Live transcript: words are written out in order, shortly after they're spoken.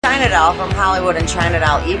China Doll from Hollywood and China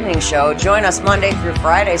Doll Evening Show. Join us Monday through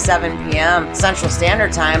Friday, 7 p.m. Central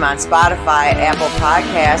Standard Time on Spotify, Apple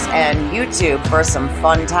Podcasts, and YouTube for some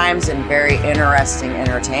fun times and very interesting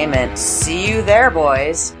entertainment. See you there,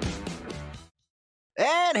 boys.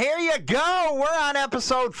 And here you go. We're on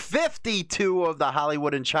episode 52 of the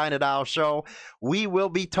Hollywood and China Doll Show. We will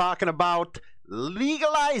be talking about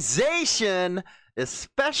legalization,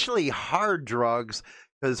 especially hard drugs,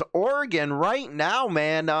 because Oregon right now,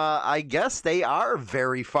 man, I guess they are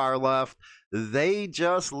very far left. They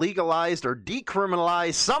just legalized or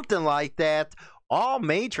decriminalized, something like that, all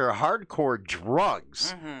major hardcore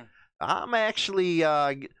drugs. Mm-hmm. I'm actually,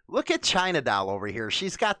 look at China Doll over here.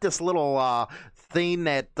 She's got this little thing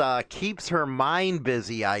that keeps her mind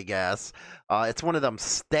busy, I guess. It's one of them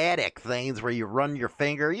static things where you run your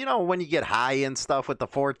finger. You know, when you get high and stuff with the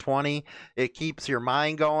 420, it keeps your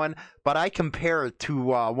mind going. But I compare it to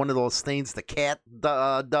one of those things the cat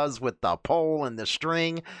does with the pole and the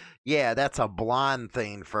string. Yeah, that's a blonde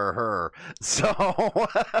thing for her. So...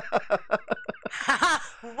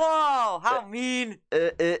 Whoa, how mean.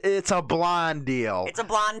 It's a blonde deal. It's a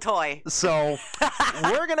blonde toy. So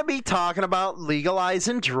we're going to be talking about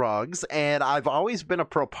legalizing drugs, and I've always been a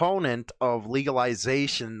proponent of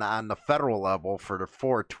legalization on the federal level for the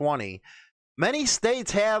 420. Many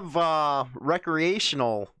states have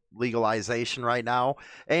recreational legalization right now,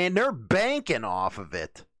 and they're banking off of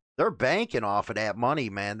it. They're banking off of that money,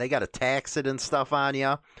 man. They got to tax it and stuff on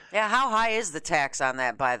you. Yeah, how high is the tax on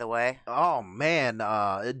that, by the way? Oh, man.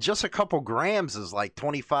 Just a couple grams is like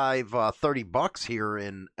 $25-$30 here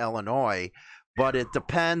in Illinois. But it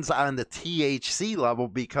depends on the THC level,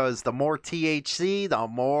 because the more THC, the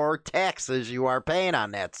more taxes you are paying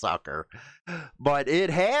on that sucker. But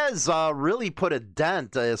it has really put a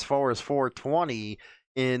dent as far as 420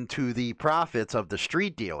 into the profits of the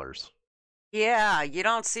street dealers. Yeah, you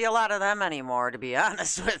don't see a lot of them anymore, to be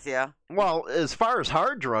honest with you. Well, as far as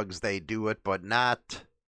hard drugs, they do it, but not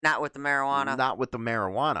with the marijuana. Not with the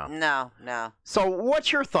marijuana. No. So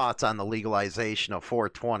what's your thoughts on the legalization of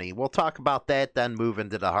 420? We'll talk about that, then move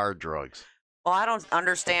into the hard drugs. Well, I don't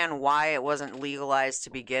understand why it wasn't legalized to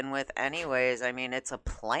begin with anyways. I mean, it's a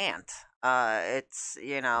plant. It's,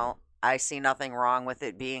 I see nothing wrong with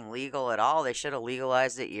it being legal at all. They should have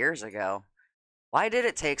legalized it years ago. Why did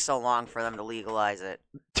it take so long for them to legalize it?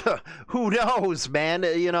 Who knows, man?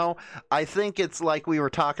 I think it's like we were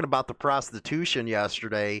talking about the prostitution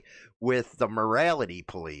yesterday with the morality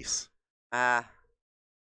police. You're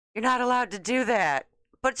not allowed to do that.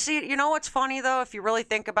 But see, you know what's funny, though, if you really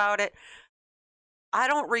think about it? I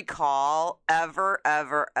don't recall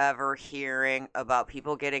ever hearing about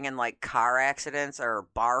people getting in, like, car accidents or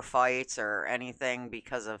bar fights or anything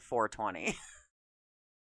because of 420.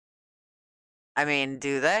 I mean,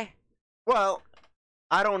 do they? Well,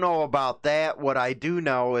 I don't know about that. What I do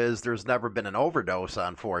know is there's never been an overdose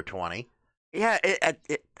on 420. Yeah, I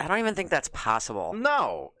don't even think that's possible.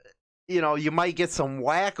 No. You might get some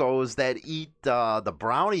wackos that eat the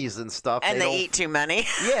brownies and stuff. And they eat too many.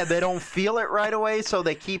 Yeah, they don't feel it right away, so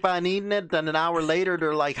they keep on eating it. Then an hour later,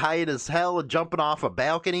 they're like high as hell and jumping off of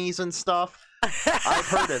balconies and stuff. I've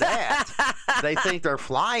heard of that. They think they're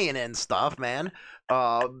flying and stuff, man.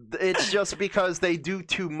 It's just because they do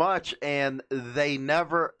too much and they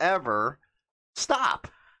never ever stop.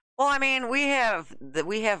 Well, I mean, we have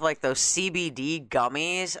like those CBD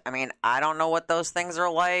gummies. I mean, I don't know what those things are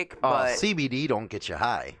like, but CBD don't get you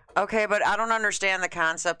high. Okay, but I don't understand the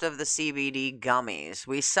concept of the CBD gummies.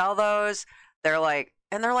 We sell those. They're like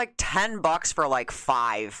 $10 for like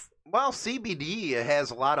 5. Well, CBD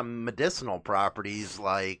has a lot of medicinal properties,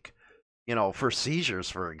 like, for seizures,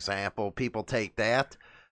 for example. People take that.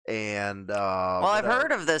 And well, I've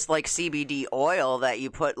heard of this, like, CBD oil that you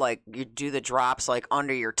put, like, you do the drops, like,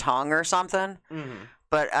 under your tongue or something. Mm-hmm.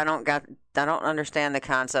 But I don't understand the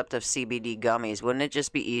concept of CBD gummies. Wouldn't it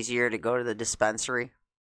just be easier to go to the dispensary?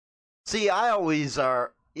 See, I always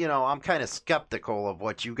I'm kind of skeptical of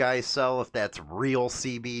what you guys sell, if that's real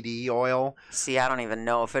CBD oil. See, I don't even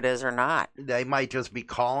know if it is or not. They might just be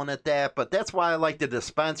calling it that, but that's why I like the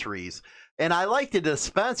dispensaries. And I like the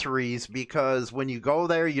dispensaries because when you go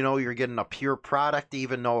there, you're getting a pure product,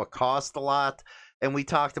 even though it costs a lot. And we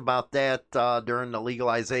talked about that during the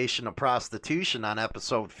legalization of prostitution on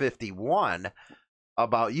episode 51,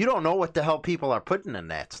 about you don't know what the hell people are putting in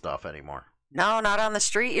that stuff anymore. No, not on the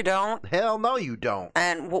street, you don't. Hell no, you don't.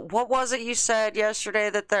 And what was it you said yesterday,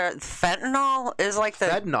 that the fentanyl is like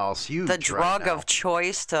fentanyl's huge, the drug right now of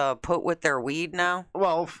choice to put with their weed now?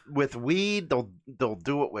 Well, with weed, they'll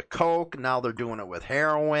do it with coke. Now they're doing it with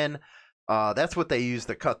heroin. That's what they use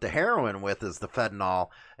to cut the heroin with, is the fentanyl.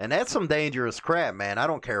 And that's some dangerous crap, man. I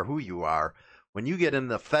don't care who you are. When you get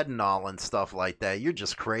into fentanyl and stuff like that, you're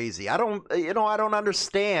just crazy. I don't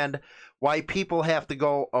understand why people have to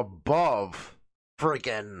go above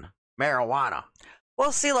freaking marijuana.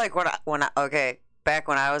 Well, see, like back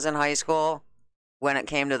when I was in high school, when it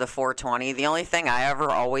came to the 420, the only thing I ever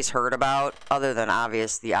always heard about, other than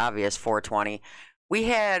the obvious 420, we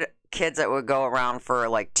had kids that would go around for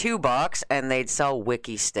like $2 and they'd sell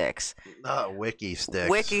Wiki sticks. Wiki sticks.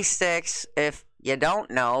 Wiki sticks, if you don't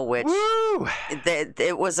know, which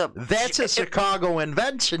it was that's a Chicago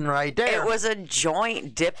invention right there. It was a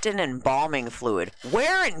joint dipped in embalming fluid.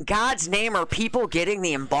 Where in God's name are people getting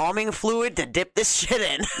the embalming fluid to dip this shit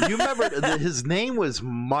in? You remember his name was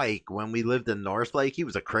Mike when we lived in North Lake. He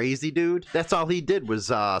was a crazy dude. That's all he did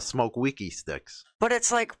was smoke Wiki sticks. But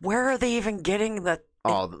it's like, where are they even getting the...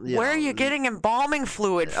 Where are you getting embalming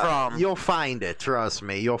fluid from? You'll find it. Trust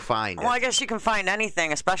me. You'll find it. Well, I guess you can find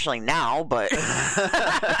anything, especially now, but... But,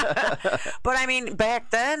 I mean, back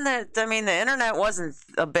then, the internet wasn't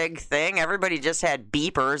a big thing. Everybody just had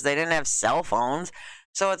beepers. They didn't have cell phones.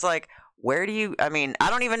 So it's like, where do you... I mean, I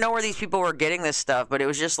don't even know where these people were getting this stuff, but it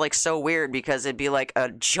was just, like, so weird because it'd be like a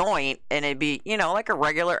joint, and it'd be, like a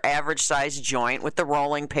regular average-sized joint with the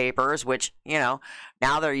rolling papers, which, now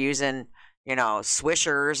they're using...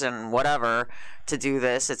 swishers and whatever to do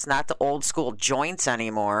this. It's not the old school joints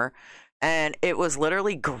anymore. And it was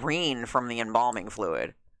literally green from the embalming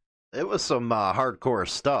fluid. It was some hardcore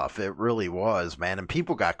stuff. It really was, man. And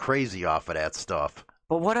people got crazy off of that stuff.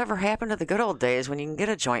 But whatever happened to the good old days when you can get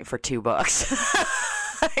a joint for $2?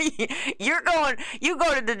 You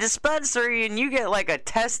go to the dispensary and you get like a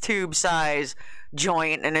test tube size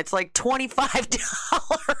joint and it's like $25.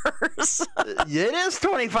 It is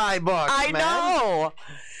 $25, I man. know.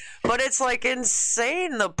 But it's like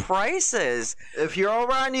insane, the prices. If you're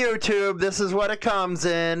over on YouTube, this is what it comes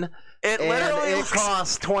in. It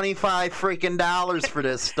costs $25 freaking dollars for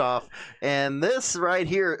this stuff. And this right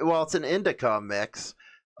here, well, it's an indica mix.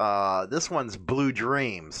 This one's Blue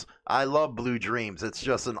Dreams. I love Blue Dreams. It's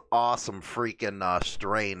just an awesome freaking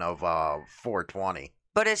strain of 420.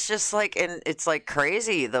 But it's just like, and it's like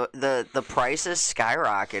crazy. The prices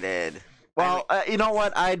skyrocketed. Well, you know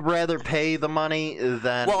what? I'd rather pay the money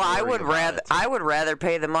than. Well, I would rather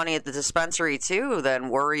pay the money at the dispensary too than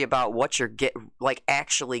worry about what you're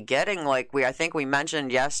actually getting. Like I think we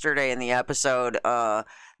mentioned yesterday in the episode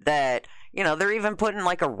that they're even putting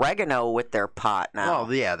like oregano with their pot now.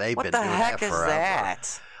 Oh yeah, they've been doing that forever. What the heck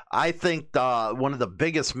is that? I think one of the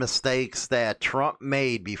biggest mistakes that Trump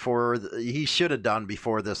made he should have done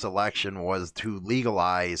before this election was to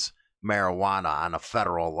legalize marijuana on a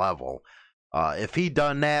federal level. If he'd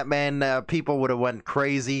done that, man, people would have went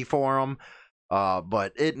crazy for him.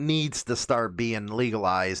 But it needs to start being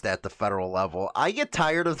legalized at the federal level. I get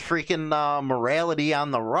tired of freaking morality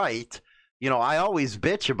on the right. I always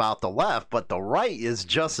bitch about the left, but the right is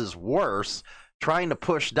just as worse, trying to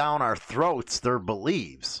push down our throats their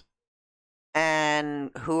beliefs. And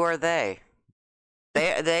who are they?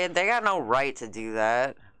 They got no right to do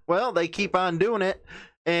that. Well, they keep on doing it,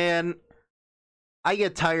 and I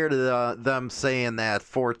get tired of them saying that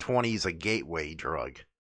 420 is a gateway drug.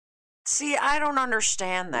 See, I don't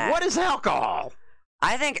understand that. What is alcohol?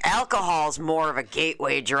 I think alcohol is more of a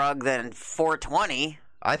gateway drug than 420.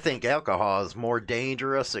 I think alcohol is more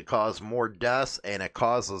dangerous, it causes more deaths, and it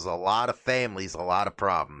causes a lot of families a lot of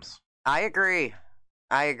problems. I agree.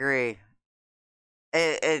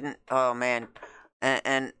 Oh, man.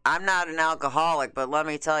 And I'm not an alcoholic, but let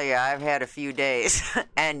me tell you, I've had a few days.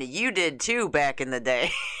 And you did too back in the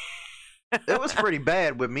day. It was pretty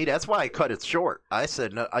bad with me. That's why I cut it short. I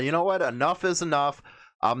said, no, you know what? Enough is enough.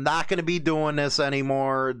 I'm not going to be doing this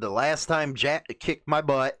anymore. The last time Jack kicked my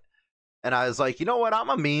butt. And I was like, you know what?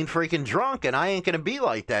 I'm a mean freaking drunk, and I ain't going to be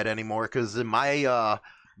like that anymore because in my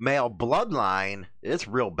male bloodline, it's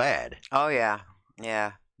real bad. Oh, yeah.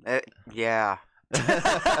 Yeah. Yeah.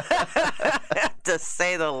 To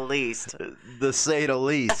say the least. To say the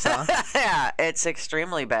least, huh? Yeah, it's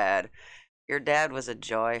extremely bad. Your dad was a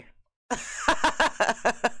joy.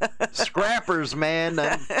 Scrappers, man.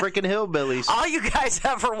 Freaking hillbillies. All you guys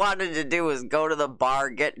ever wanted to do was go to the bar,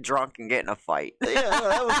 get drunk, and get in a fight. Yeah,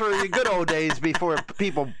 that was for the good old days before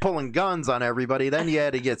people pulling guns on everybody. Then you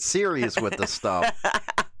had to get serious with the stuff.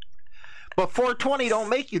 But 420 don't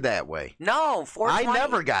make you that way. No, 420. I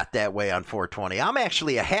never got that way on 420. I'm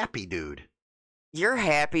actually a happy dude. You're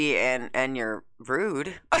happy and you're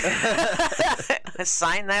rude.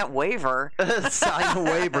 Sign that waiver. Sign the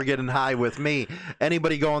waiver, getting high with me.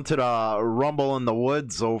 Anybody going to the Rumble in the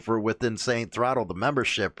Woods over with Insane Throttle, the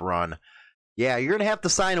membership run, Yeah, you're going to have to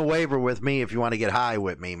sign a waiver with me if you want to get high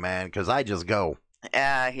with me, man, because I just go.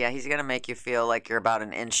 Yeah, he's going to make you feel like you're about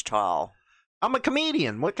an inch tall. I'm a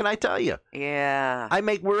comedian. What can I tell you? Yeah. I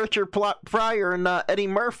make Richard Pryor and Eddie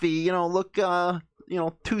Murphy, look, 2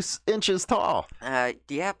 inches tall.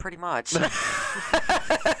 Yeah, pretty much.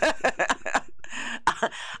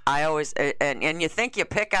 I always and you think you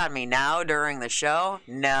pick on me now during the show?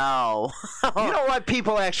 No. You know what?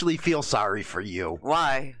 People actually feel sorry for you.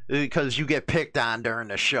 Why? Because you get picked on during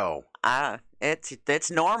the show.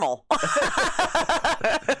 It's normal.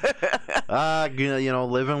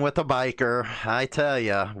 Living with a biker, I tell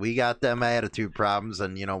you, we got them attitude problems,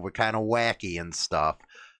 and we're kind of wacky and stuff.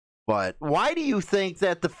 But why do you think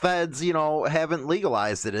that the feds, haven't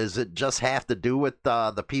legalized it? Is it just have to do with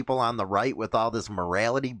the people on the right with all this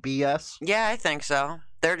morality BS? Yeah, I think so.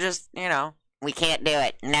 They're just, we can't do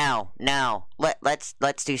it. No.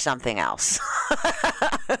 Let's do something else.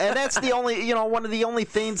 And that's the only, one of the only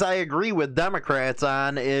things I agree with Democrats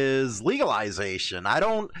on is legalization.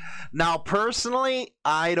 Personally,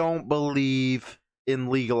 I don't believe in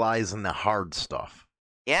legalizing the hard stuff.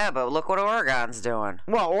 Yeah, but look what Oregon's doing.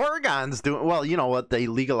 Well, Oregon's doing, you know what, they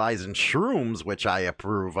legalizing shrooms, which I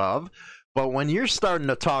approve of. But when you're starting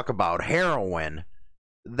to talk about heroin,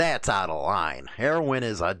 that's out of line. Heroin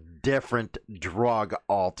is a different drug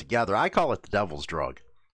altogether. I call it the devil's drug.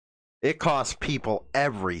 It costs people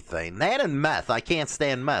everything. That and meth. I can't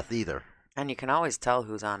stand meth either. And you can always tell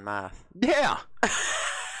who's on meth. Yeah.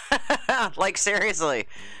 Like, seriously.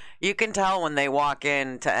 You can tell when they walk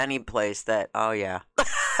into any place that, oh, yeah.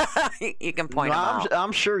 You can point them out.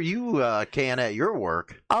 I'm sure you can at your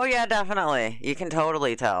work. Oh, yeah, definitely. You can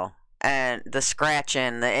totally tell. And the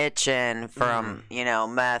scratching, the itching from,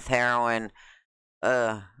 meth, heroin,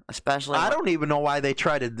 especially. I don't even know why they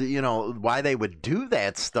try to, why they would do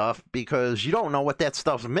that stuff, because you don't know what that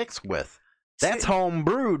stuff's mixed with. That's home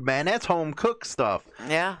brewed, man. That's home cooked stuff.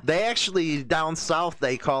 Yeah. They actually, down south,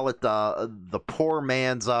 they call it the poor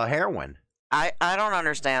man's heroin. I don't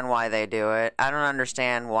understand why they do it. I don't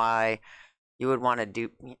understand why you would want to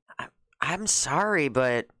do. I'm sorry,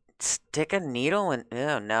 but stick a needle in.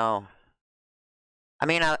 Oh, no. I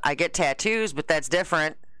mean, I get tattoos, but that's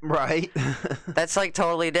different. Right. That's like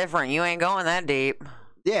totally different. You ain't going that deep.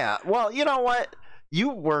 Yeah. Well, you know what? You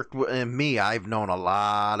worked with me. I've known a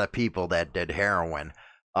lot of people that did heroin.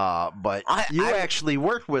 But you actually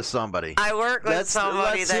worked with somebody. I work with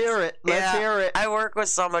somebody Let's hear it. Let's hear it. I work with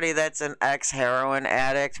somebody that's an ex-heroin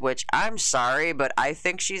addict, which I'm sorry, but I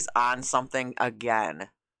think she's on something again.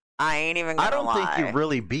 I ain't even gonna lie. I don't think you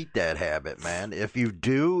really beat that habit, man. If you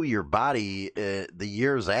do, your body, the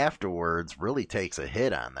years afterwards, really takes a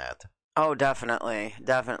hit on that. Oh, definitely.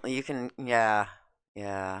 Definitely. You can, yeah.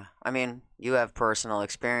 Yeah. I mean, you have personal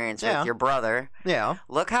experience with your brother. Yeah.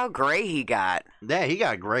 Look how gray he got. Yeah, he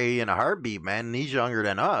got gray in a heartbeat, man. And he's younger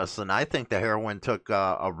than us. And I think the heroin took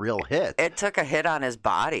a real hit. It took a hit on his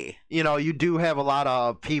body. You do have a lot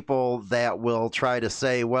of people that will try to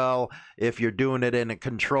say, well, if you're doing it in a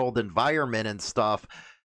controlled environment and stuff,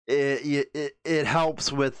 it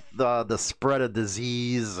helps with the spread of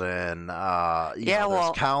disease and,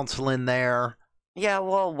 there's counseling there. Yeah,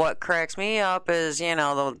 well, what cracks me up is,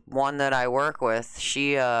 the one that I work with,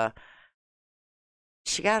 she got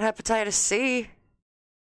hepatitis C.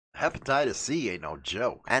 Hepatitis C ain't no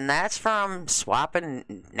joke. And that's from swapping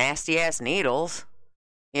nasty-ass needles,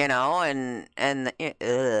 But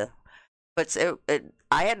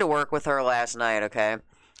I had to work with her last night, okay?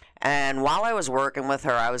 And while I was working with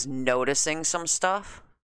her, I was noticing some stuff,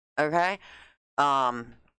 okay?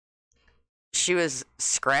 She was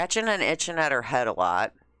scratching and itching at her head a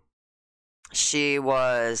lot. She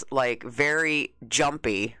was, very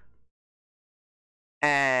jumpy.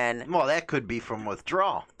 And... Well, that could be from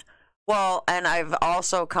withdrawal. Well, and I've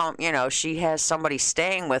also she has somebody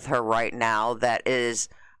staying with her right now that is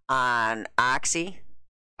on oxycodone.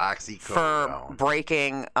 For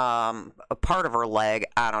breaking a part of her leg.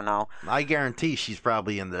 I don't know. I guarantee she's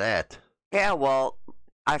probably into that. Yeah, well...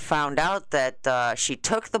 I found out that she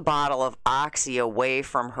took the bottle of Oxy away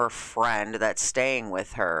from her friend that's staying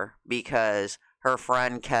with her because her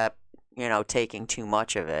friend kept, taking too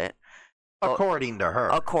much of it. According to her.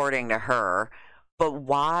 According to her. But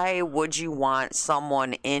why would you want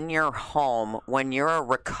someone in your home when you're a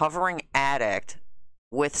recovering addict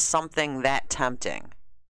with something that tempting?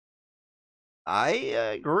 I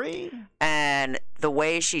agree. And the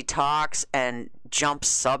way she talks and jumps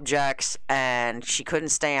subjects, and she couldn't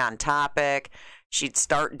stay on topic. she'd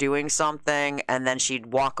start doing something and then she'd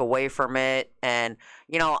walk away from it. And,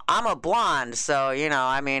 I'm a blonde, so,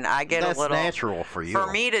 I get That's a little... That's natural for you.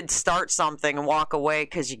 For me to start something and walk away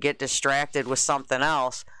because you get distracted with something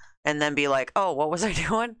else and then be like, oh, what was I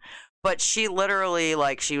doing? But she literally,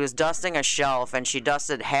 she was dusting a shelf, and she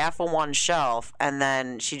dusted half of one shelf, and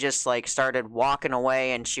then she just, started walking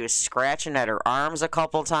away, and she was scratching at her arms a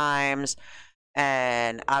couple times,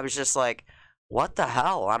 and I was just like, what the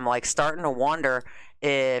hell? I'm, starting to wonder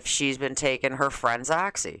if she's been taking her friend's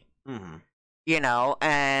Oxy. Mm-hmm.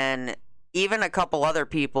 And even a couple other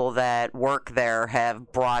people that work there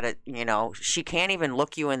have brought it, she can't even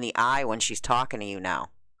look you in the eye when she's talking to you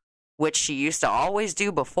now, which she used to always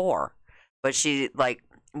do before. But she,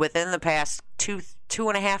 within the past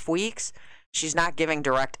 2.5 weeks, she's not giving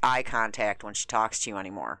direct eye contact when she talks to you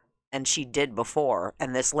anymore. And she did before.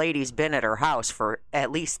 And this lady's been at her house for at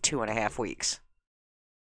least 2.5 weeks.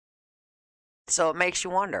 So it makes you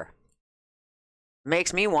wonder.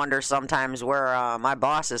 Makes me wonder sometimes where my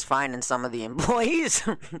boss is finding some of the employees.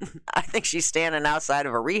 I think she's standing outside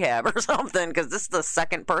of a rehab or something, because this is the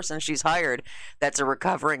second person she's hired that's a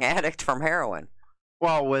recovering addict from heroin.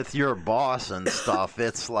 Well, with your boss and stuff,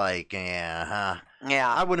 it's like, Yeah.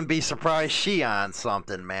 I wouldn't be surprised she on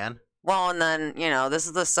something, man. Well, and then, this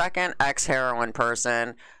is the second ex-heroin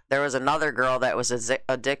person. There was another girl that was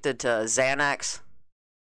addicted to Xanax,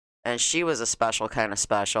 and she was a special kind of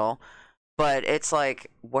special. But it's like,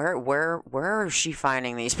 where is she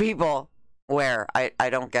finding these people? Where? I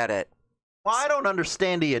don't get it. Well, I don't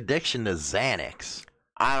understand the addiction to Xanax.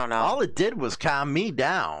 I don't know. All it did was calm me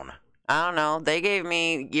down. I don't know. They gave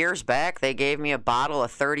me, years back, they gave me a bottle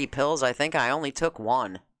of 30 pills. I think I only took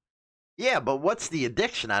one. Yeah, but what's the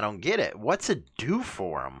addiction? I don't get it. What's it do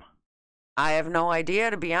for them? I have no idea,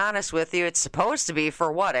 to be honest with you. It's supposed to be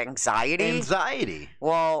for what? Anxiety? Anxiety.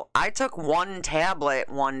 Well, I took one tablet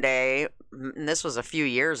one day, and this was a few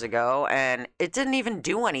years ago, and it didn't even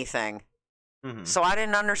do anything. Mm-hmm. So I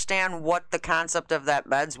didn't understand what the concept of that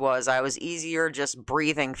meds was. I was easier just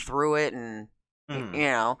breathing through it and,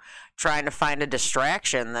 trying to find a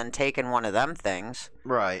distraction than taking one of them things.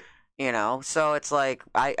 Right. So it's like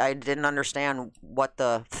I didn't understand what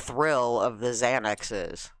the thrill of the Xanax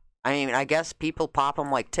is. I mean, I guess people pop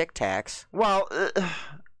them like Tic Tacs. Well,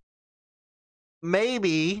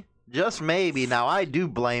 maybe, just maybe. Now, I do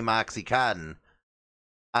blame Oxycontin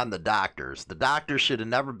on the doctors. The doctors should have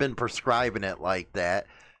never been prescribing it like that.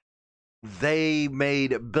 They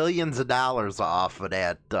made billions of dollars off of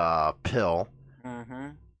that pill. Mm-hmm.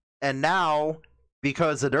 And now,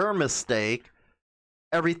 because of their mistake,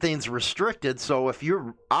 everything's restricted. So if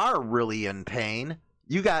you are really in pain,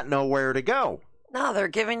 you got nowhere to go. No, they're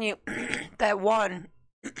giving you that one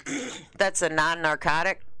that's a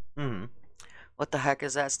non-narcotic. Mm-hmm. What the heck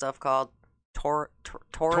is that stuff called?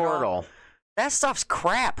 Toradol. That stuff's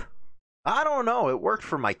crap. I don't know. It worked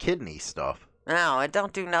for my kidney stuff. No, it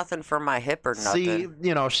don't do nothing for my hip or nothing.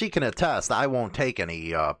 See, she can attest. I won't take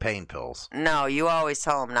any pain pills. No, you always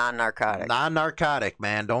tell them non-narcotic. Non-narcotic,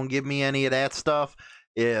 man. Don't give me any of that stuff.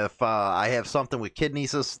 If I have something with kidney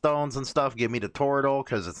stones and stuff, give me the Toradol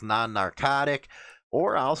because it's non-narcotic,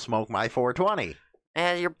 or I'll smoke my 420.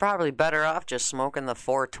 And you're probably better off just smoking the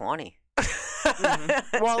 420.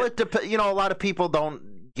 Mm-hmm. Well, it depends. A lot of people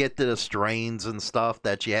don't get the strains and stuff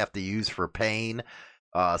that you have to use for pain.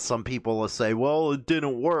 Some people will say, well, it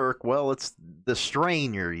didn't work. Well, it's the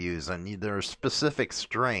strain you're using. There are specific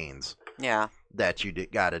strains that you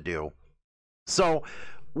got to do. So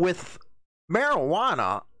with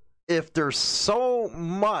marijuana, if there's so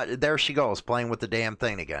much... There she goes, playing with the damn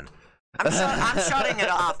thing again. I'm shutting it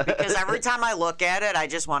off because every time I look at it, I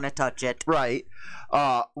just want to touch it. Right.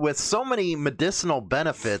 With so many medicinal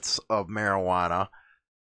benefits of marijuana,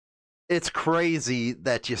 it's crazy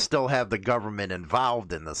that you still have the government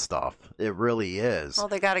involved in this stuff. It really is. Well,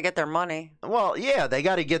 they got to get their money. Well, yeah, they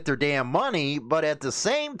got to get their damn money, but at the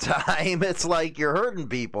same time, it's like you're hurting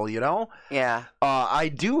people, Yeah.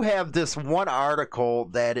 I do have this one article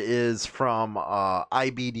that is from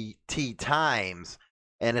IBT Times,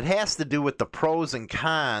 and it has to do with the pros and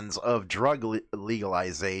cons of drug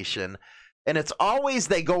legalization. And it's always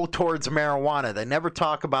they go towards marijuana. They never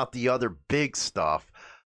talk about the other big stuff.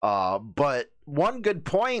 But one good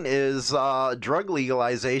point is drug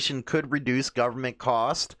legalization could reduce government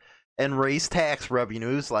cost and raise tax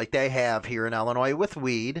revenues like they have here in Illinois with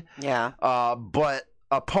weed. Yeah. But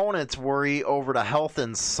opponents worry over the health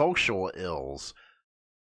and social ills.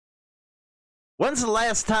 When's the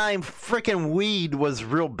last time frickin' weed was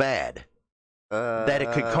real bad? That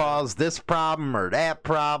it could cause this problem or that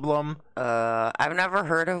problem? I've never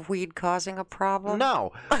heard of weed causing a problem.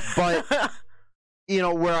 No, but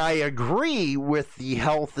where I agree with the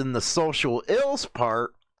health and the social ills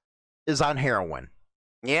part is on heroin.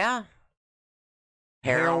 Yeah.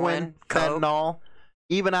 Heroin, coke. fentanyl,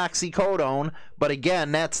 even oxycodone. But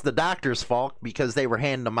again, that's the doctor's fault because they were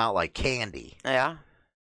handing them out like candy. Yeah.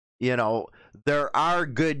 There are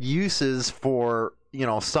good uses for,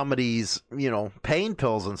 some of these, pain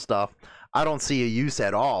pills and stuff. I don't see a use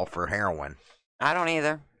at all for heroin. I don't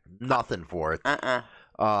either. Nothing for it.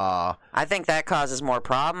 I think that causes more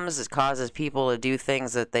problems. It causes people to do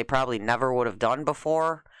things that they probably never would have done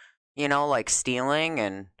before, like stealing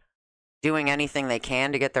and doing anything they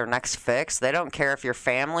can to get their next fix. They don't care if you're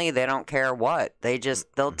family. They don't care what.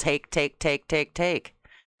 They'll take.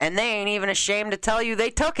 And they ain't even ashamed to tell you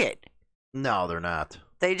they took it. No, they're not.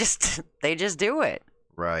 They just do it.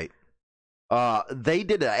 Right. They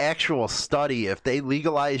did an actual study. If they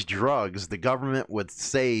legalized drugs, the government would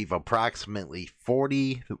save approximately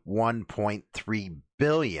 $41.3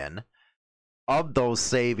 billion. Of those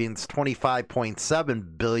savings,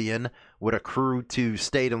 $25.7 billion would accrue to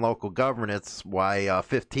state and local governments, while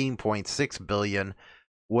 $15.6 billion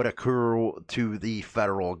would accrue to the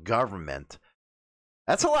federal government.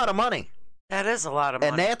 That's a lot of money. That is a lot of money.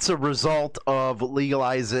 And that's a result of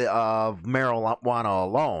legalizing of marijuana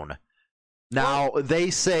alone. Now,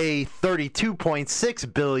 they say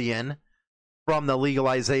 $32.6 billion from the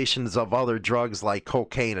legalizations of other drugs like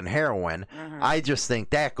cocaine and heroin. Mm-hmm. I just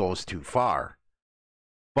think that goes too far.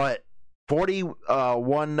 But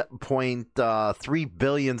 $41.3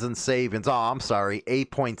 billion in savings. Oh, I'm sorry,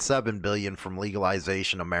 $8.7 billion from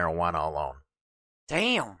legalization of marijuana alone.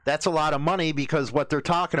 Damn. That's a lot of money because what they're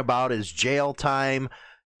talking about is jail time,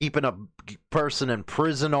 keeping a person in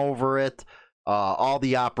prison over it. All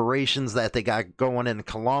the operations that they got going in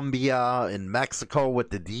Colombia, in Mexico with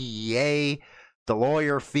the DEA, the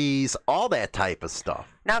lawyer fees, all that type of stuff.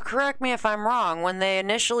 Now, correct me if I'm wrong. When they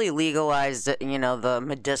initially legalized, the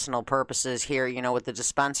medicinal purposes here, with the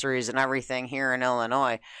dispensaries and everything here in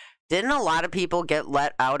Illinois, didn't a lot of people get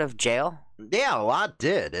let out of jail? Yeah, a lot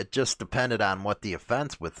did. It just depended on what the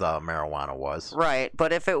offense with marijuana was. Right,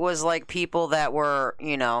 but if it was like people that were,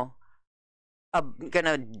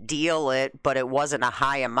 gonna deal it, but it wasn't a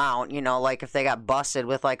high amount, like if they got busted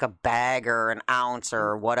with like a bag or an ounce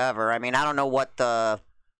or whatever. I mean, I don't know what the...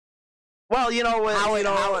 Well, how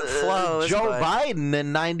it flows. Joe Biden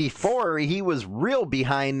in '94, he was real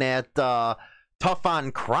behind that Tough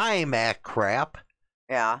on Crime Act crap.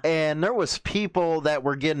 Yeah. And there was people that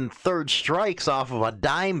were getting third strikes off of a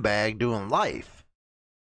dime bag doing life.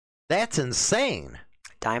 That's insane.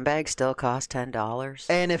 Dime bags still cost $10.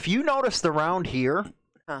 And if you noticed around here,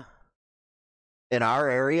 in our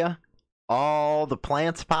area, all the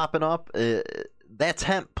plants popping up, that's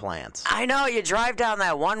hemp plants. I know. You drive down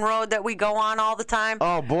that one road that we go on all the time.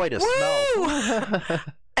 Oh, boy, the smell.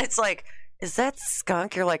 It's like, is that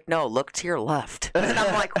skunk? You're like, no, look to your left. And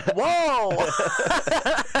I'm like, whoa.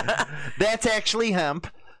 That's actually hemp.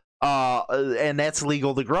 And that's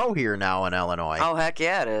legal to grow here now in Illinois. Oh, heck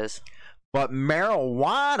yeah, it is. But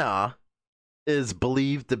marijuana is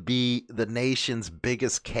believed to be the nation's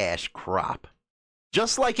biggest cash crop.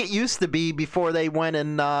 Just like it used to be before they went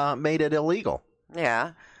and made it illegal.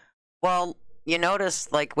 Yeah. Well, you notice,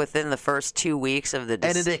 like, within the first 2 weeks of the...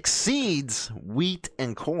 And it exceeds wheat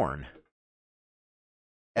and corn.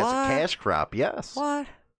 As What? a cash crop, yes. What?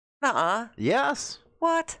 Nuh-uh. Yes.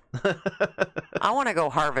 What? I want to go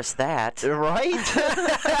harvest that. Right?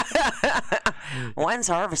 When's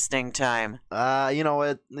harvesting time?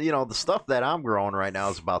 The stuff that I'm growing right now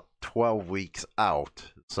is about 12 weeks out.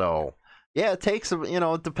 So, yeah, it takes,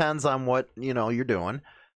 it depends on what, you're doing.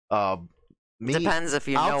 Depends if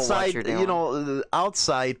you know what you're doing. The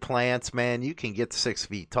outside plants, man, you can get 6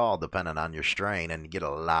 feet tall depending on your strain and get a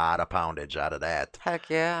lot of poundage out of that. Heck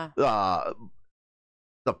yeah.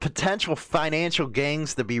 The potential financial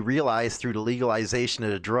gains to be realized through the legalization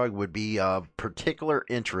of the drug would be of particular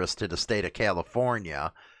interest to the state of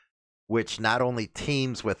California, which not only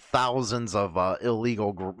teems with thousands of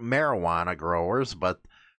illegal marijuana growers, but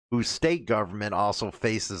whose state government also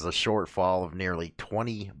faces a shortfall of nearly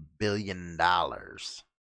 $20 billion.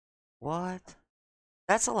 What?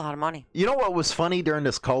 That's a lot of money. You know what was funny during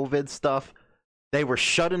this COVID stuff? They were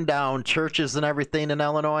shutting down churches and everything in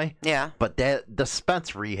Illinois. Yeah. But that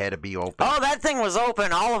dispensary had to be open. Oh, that thing was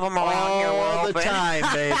open. All of them around here were All open. the time,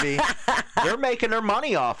 baby. They're making their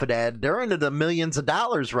money off of that. They're into the millions of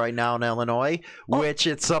dollars right now in Illinois, which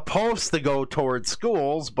it's supposed to go towards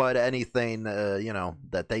schools, but anything,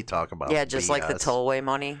 that they talk about. Yeah, just like the tollway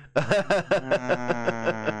money.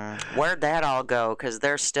 Where'd that all go? Because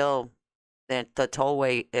they're still, the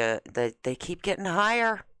tollway, they keep getting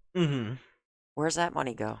higher. Mm-hmm. Where's that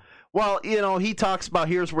money go? Well, he talks about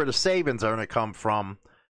here's where the savings are going to come from.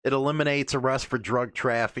 It eliminates arrests for drug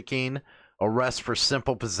trafficking, arrests for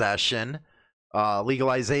simple possession.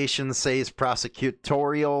 Legalization saves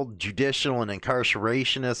prosecutorial, judicial, and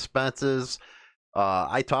incarceration expenses.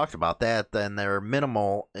 I talked about that, and they're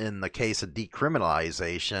minimal in the case of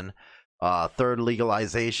decriminalization. Third,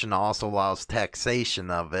 legalization also allows taxation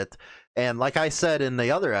of it. And like I said in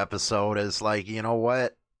the other episode, is like, you know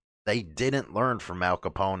what? They didn't learn from Al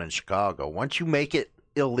Capone in Chicago. Once you make it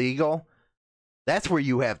illegal, that's where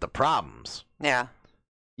you have the problems. Yeah.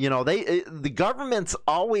 The governments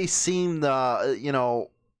always seem to,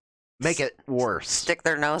 make it worse. Stick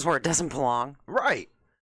their nose where it doesn't belong. Right.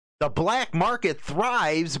 The black market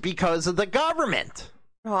thrives because of the government.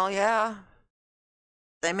 Well, yeah.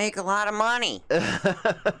 They make a lot of money.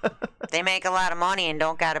 They make a lot of money and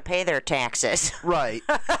don't got to pay their taxes. Right.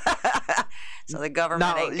 So the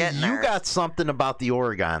government ain't getting you theirs. got something about the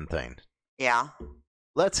Oregon thing. Yeah.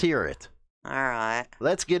 Let's hear it. All right.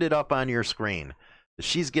 Let's get it up on your screen.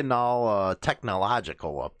 She's getting all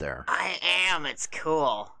technological up there. I am. It's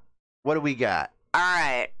cool. What do we got? All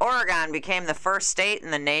right. Oregon became the first state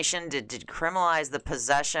in the nation to decriminalize the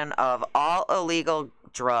possession of all illegal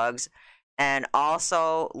drugs and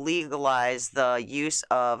also legalize the use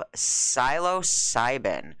of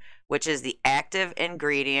psilocybin, which is the active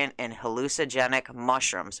ingredient in hallucinogenic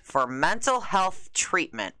mushrooms, for mental health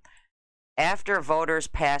treatment after voters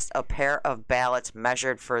passed a pair of ballots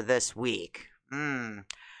measured for this week.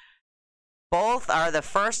 Both are the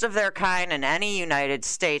first of their kind in any United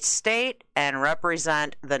States state and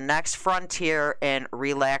represent the next frontier in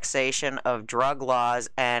relaxation of drug laws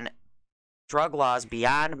beyond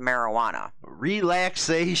marijuana.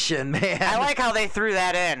 Relaxation, man. I like how they threw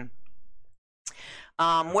that in.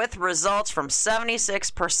 With results from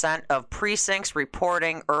 76% of precincts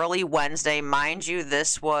reporting early Wednesday. Mind you,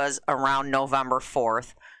 this was around November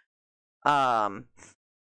 4th.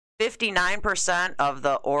 59% of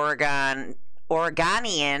the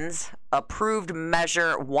Oregonians approved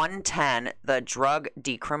Measure 110, the drug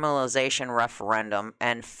decriminalization referendum,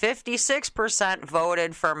 and 56%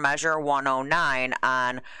 voted for Measure 109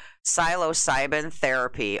 on psilocybin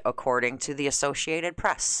therapy, according to the Associated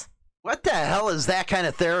Press. What the hell is that kind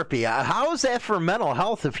of therapy? How is that for mental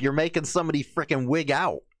health if you're making somebody freaking wig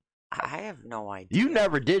out? I have no idea. You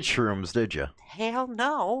never did shrooms, did you? Hell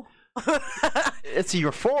no. It's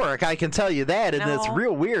euphoric, I can tell you that, and it's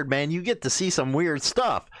real weird, man. You get to see some weird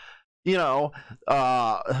stuff. That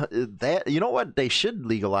you know what they should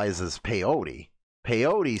legalize is peyote.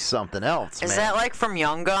 Peyote's something else. Is man. that like from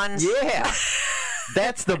Young Guns? Yeah,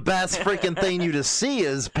 that's the best freaking thing you to see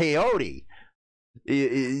is peyote.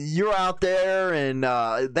 You're out there, and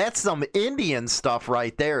that's some Indian stuff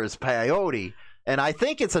right there. Is peyote, and I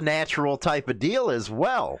think it's a natural type of deal as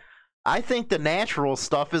well. I think the natural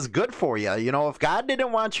stuff is good for you. If God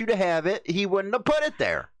didn't want you to have it, he wouldn't have put it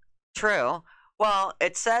there. True. Well,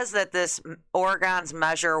 it says that this Oregon's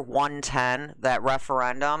Measure 110, that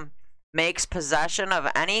referendum, makes possession of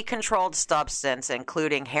any controlled substance,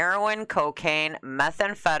 including heroin, cocaine,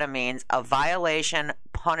 methamphetamines, a violation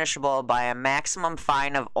punishable by a maximum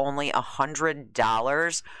fine of only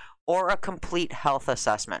 $100 or a complete health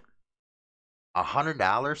assessment.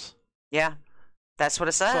 $100? Yeah. That's what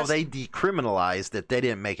it says. So they decriminalized it. They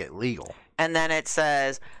didn't make it legal. And then it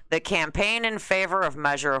says the campaign in favor of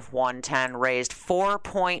Measure of 110 raised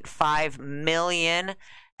 $4.5 million,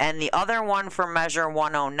 and the other one for Measure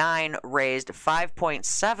 109 raised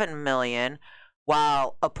 $5.7 million,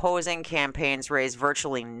 while opposing campaigns raised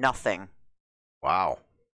virtually nothing. Wow.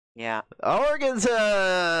 Yeah. Oregon's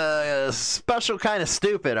a special kind of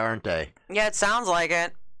stupid, aren't they? Yeah, it sounds like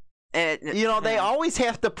it. They always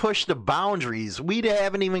have to push the boundaries. We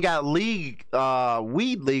haven't even got weed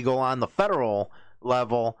legal on the federal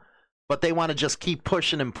level, but they want to just keep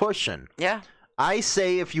pushing and pushing. Yeah. I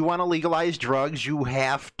say if you want to legalize drugs, you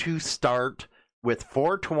have to start with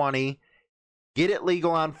 420, get it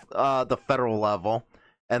legal on the federal level,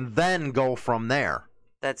 and then go from there.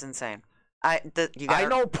 That's insane. I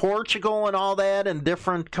know Portugal and all that and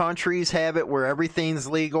different countries have it where everything's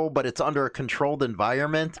legal, but it's under a controlled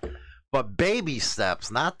environment. But baby steps,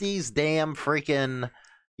 not these damn freaking,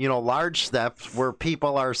 large steps where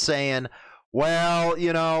people are saying, well,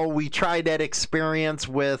 we tried that experience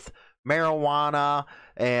with marijuana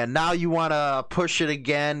and now you want to push it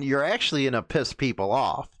again. You're actually going to piss people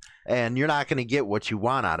off and you're not going to get what you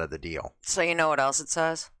want out of the deal. So you know what else it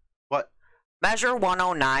says? What? Measure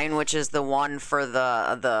 109, which is the one for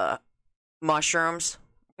the mushrooms.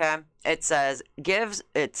 Okay, it says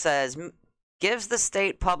gives the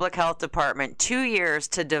state public health department 2 years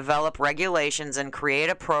to develop regulations and create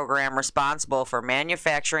a program responsible for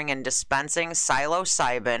manufacturing and dispensing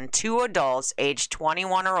psilocybin to adults aged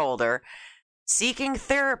 21 or older seeking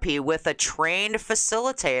therapy with a trained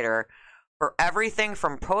facilitator for everything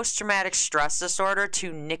from post-traumatic stress disorder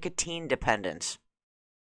to nicotine dependence.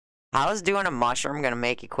 How's doing a mushroom going to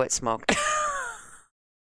make you quit smoking?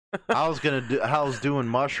 How's doing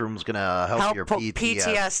mushrooms gonna help your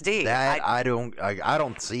PTSD? That I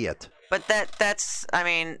don't see it. But that's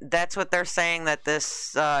what they're saying, that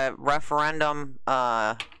this referendum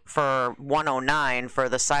for 109 for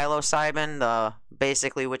the psilocybin,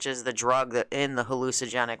 basically, which is the drug that in the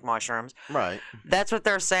hallucinogenic mushrooms. Right. That's what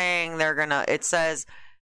they're saying. It says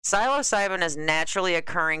psilocybin is naturally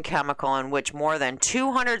occurring chemical in which more than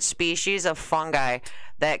 200 species of fungi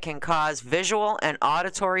that can cause visual and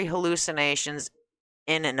auditory hallucinations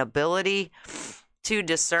in an ability to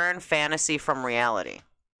discern fantasy from reality.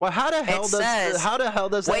 Well, how the hell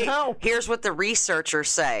does that help? Here's what the researchers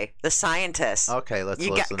say, the scientists. Okay, let's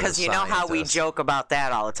listen to the scientists. Because you know how we joke about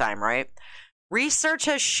that all the time, right? Research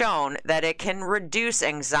has shown that it can reduce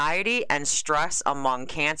anxiety and stress among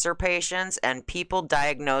cancer patients and people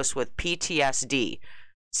diagnosed with PTSD.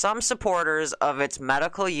 Some supporters of its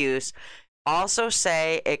medical use also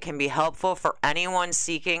say it can be helpful for anyone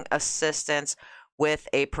seeking assistance with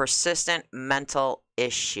a persistent mental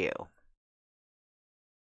issue.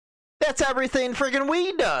 That's everything friggin'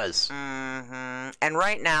 weed does. Mm-hmm. And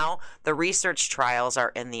right now, the research trials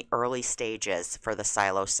are in the early stages for the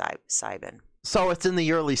psilocybin. So it's in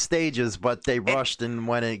the early stages, but they rushed in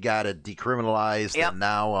when it got it decriminalized, and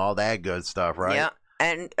now all that good stuff, right? Yeah.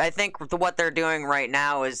 And I think what they're doing right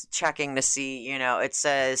now is checking to see, it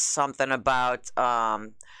says something about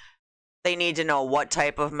they need to know what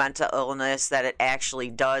type of mental illness that it actually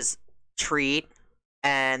does treat,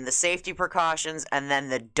 and the safety precautions, and then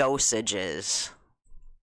the dosages.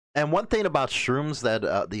 And one thing about shrooms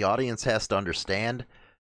that the audience has to understand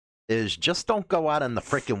is just don't go out in the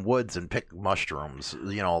frickin' woods and pick mushrooms. A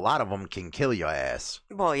lot of them can kill your ass.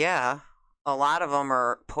 Well, yeah. A lot of them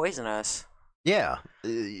are poisonous. Yeah,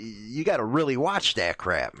 you got to really watch that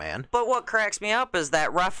crap, man. But what cracks me up is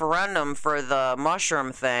that referendum for the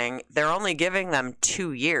mushroom thing, they're only giving them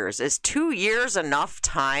 2 years. Is 2 years enough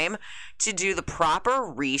time to do the proper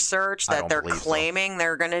research that they're claiming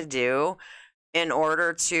they're going to do in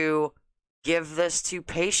order to give this to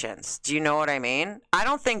patients? Do you know what I mean? I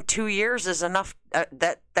don't think 2 years is enough.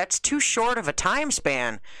 That's too short of a time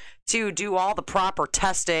span to do all the proper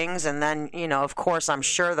testings, and then, of course, I'm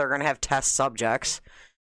sure they're going to have test subjects,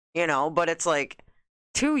 but it's like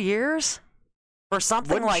 2 years for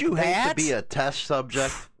something like that? Wouldn't you hate to be a test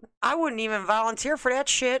subject? I wouldn't even volunteer for that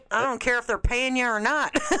shit. I don't care if they're paying you or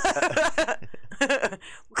not.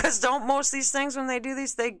 Because don't most of these things, when they do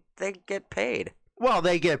these, they get paid. Well,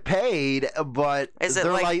 they get paid, but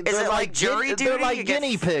they're like jury duty? They're like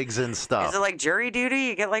guinea pigs and stuff. Is it like jury duty?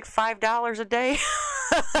 You get like $5 a day?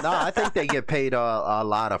 No, I think they get paid a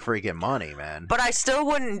lot of freaking money, man. But I still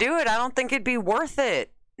wouldn't do it. I don't think it'd be worth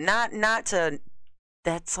it. Not to.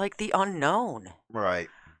 That's like the unknown. Right.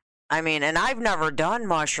 I mean, and I've never done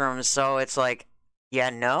mushrooms, so it's like,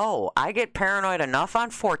 I get paranoid enough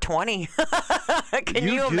on 420. Can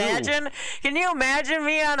you imagine? Can you imagine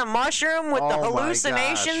me on a mushroom with the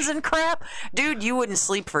hallucinations and crap? Dude, you wouldn't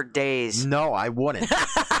sleep for days. No, I wouldn't.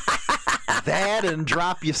 That and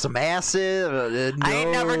drop you some acid. No. I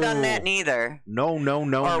ain't never done that neither. No.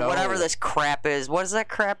 Or whatever this crap is. What is that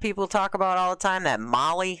crap people talk about all the time? That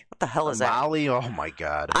Molly? What the hell is that? Molly? Oh, my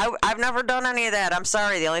God. I've never done any of that. I'm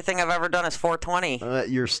sorry. The only thing I've ever done is 420.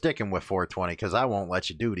 You're sticking with 420 because I won't let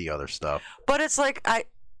you do the other stuff. But it's like,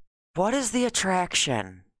 what is the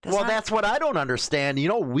attraction? That's what I don't understand.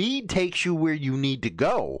 Weed takes you where you need to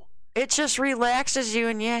go. It just relaxes you,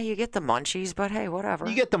 and you get the munchies, but hey, whatever.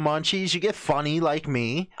 You get the munchies, you get funny like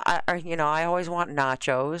me. I always want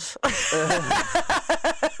nachos.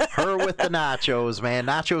 Her with the nachos, man.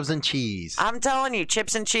 Nachos and cheese. I'm telling you,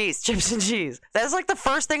 chips and cheese. That's like the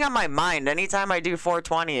first thing on my mind anytime I do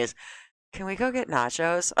 420 is, can we go get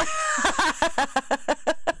nachos?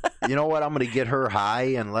 You know what? I'm going to get her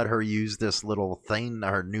high and let her use this little thing,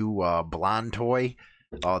 her new blonde toy.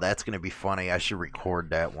 Oh, that's going to be funny. I should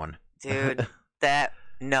record that one. Dude,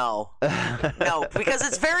 no, because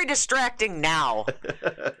it's very distracting now.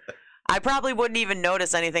 I probably wouldn't even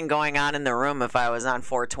notice anything going on in the room if I was on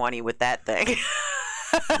 420 with that thing.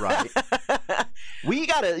 Right. We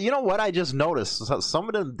gotta, you know what I just noticed? Some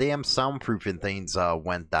of the damn soundproofing things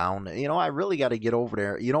went down. I really gotta get over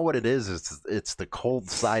there. You know what it is? It's the cold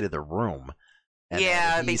side of the room. and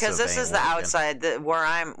Yeah, because adhesive this ain't is the working.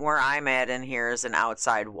 outside. Where I'm at in here is an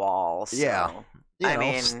outside wall. So, Yeah. I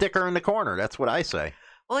mean, sticker in the corner. That's what I say.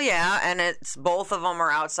 well, yeah, and it's both of them are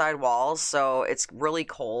outside walls, so it's really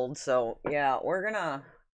cold. So yeah, we're gonna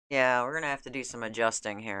have to do some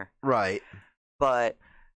adjusting here. Right. But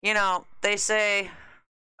they say,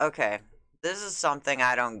 okay, this is something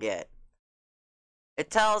I don't get. It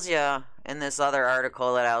tells you in this other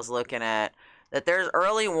article that I was looking at that there's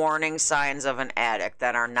early warning signs of an addict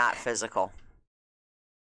that are not physical.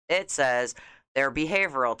 It says there are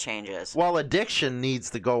behavioral changes. Well, addiction needs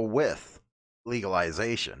to go with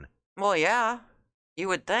legalization. Well, yeah, you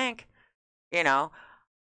would think.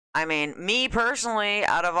 I mean, me personally,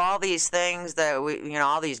 out of all these things that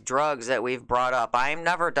all these drugs that we've brought up, I've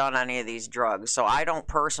never done any of these drugs. So I don't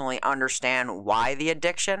personally understand why the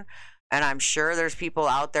addiction. And I'm sure there's people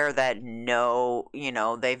out there that know,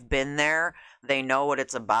 they've been there. They know what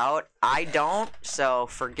it's about. I don't, so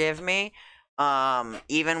forgive me.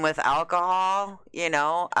 Even with alcohol,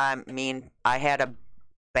 I mean, I had a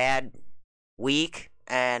bad week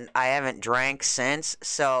and I haven't drank since.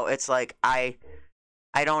 So it's like I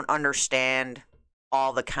don't understand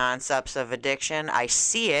all the concepts of addiction. I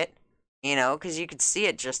see it, because you could see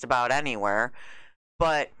it just about anywhere.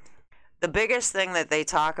 But the biggest thing that they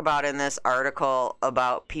talk about in this article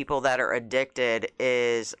about people that are addicted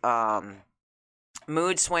is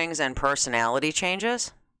mood swings and personality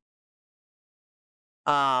changes.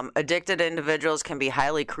 Addicted individuals can be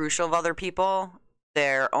highly crucial of other people.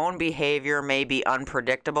 Their own behavior may be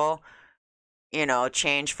unpredictable.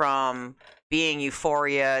 Change from being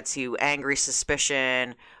euphoria to angry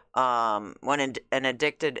suspicion. When an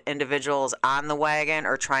addicted individual is on the wagon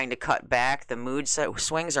or trying to cut back, the mood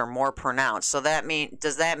swings are more pronounced. So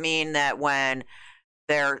does that mean that when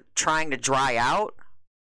they're trying to dry out,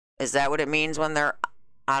 is that what it means when they're?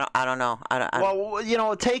 I don't know.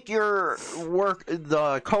 Well, take your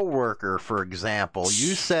the coworker for example.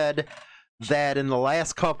 You said that in the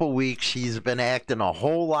last couple weeks she's been acting a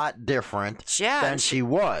whole lot different than she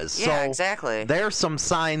was. Yeah, so exactly. There's some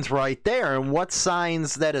signs right there. And what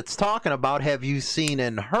signs that it's talking about have you seen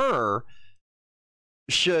in her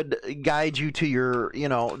should guide you to your,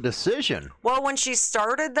 decision? Well, when she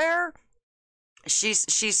started there, she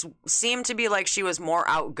seemed to be like she was more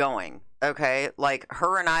outgoing. Okay, like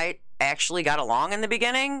her and I actually got along in the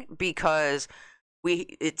beginning because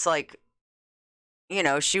it's like,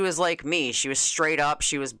 she was like me. She was straight up.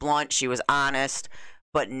 She was blunt. She was honest.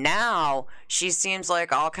 But now she seems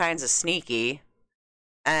like all kinds of sneaky.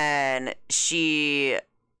 And she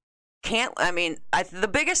can't. I mean, the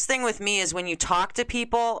biggest thing with me is when you talk to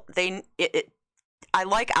people, I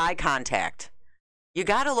like eye contact. You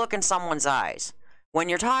got to look in someone's eyes when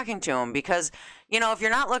you're talking to them because, if you're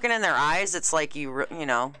not looking in their eyes, it's like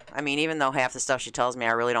I mean, even though half the stuff she tells me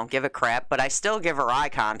I really don't give a crap, but I still give her eye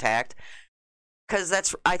contact.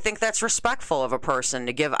 Because I think that's respectful of a person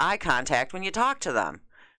to give eye contact when you talk to them.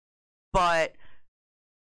 But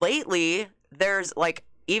lately, there's like,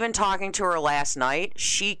 even talking to her last night,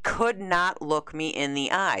 she could not look me in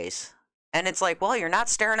the eyes. And it's like, well, you're not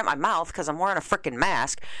staring at my mouth because I'm wearing a freaking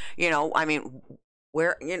mask. I mean,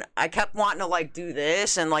 I kept wanting to like do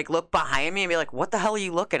this and like look behind me and be like, what the hell are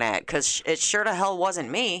you looking at? Because it sure to hell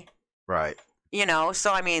wasn't me. Right.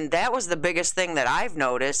 So I mean, that was the biggest thing that I've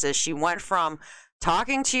noticed is she went from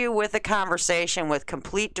talking to you with a conversation with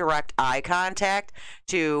complete direct eye contact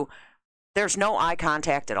to there's no eye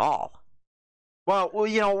contact at all. Well,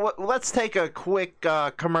 let's take a quick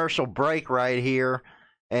commercial break right here,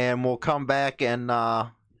 and we'll come back and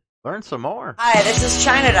learn some more. Hi, this is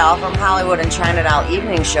China Doll from Hollywood and China Doll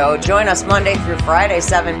Evening Show. Join us Monday through Friday,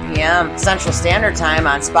 7 p.m. Central Standard Time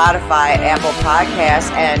on Spotify, Apple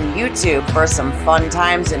Podcasts, and YouTube for some fun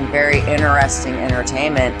times and very interesting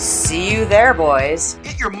entertainment. See you there, boys.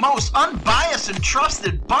 Get your most unbiased and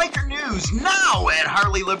trusted biker news now at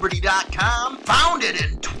HarleyLiberty.com. Founded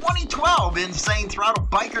in 2012, Insane Throttle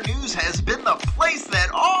Biker News has been the place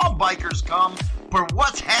that all bikers come for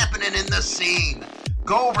what's happening in the scene.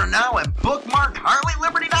 Go over now and bookmark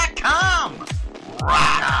HarleyLiberty.com.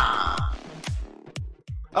 Rock on!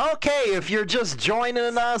 Okay, if you're just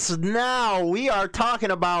joining us now, we are talking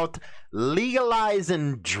about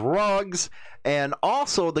legalizing drugs, and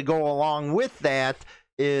also to go along with that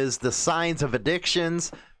is the signs of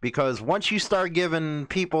addictions, because once you start giving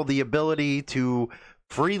people the ability to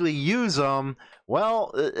freely use them,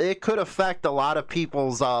 well, it could affect a lot of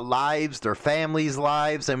people's lives, their families'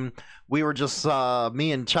 lives. And we were just,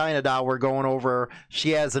 me and China Doll were going over, she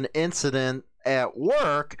has an incident at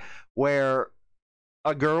work where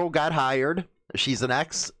a girl got hired. She's an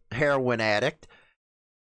ex-heroin addict.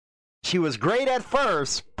 she was great at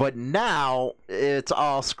first, but now it's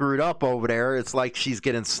all screwed up over there. It's like she's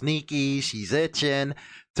getting sneaky, she's itching.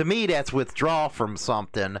 To me, that's withdrawal from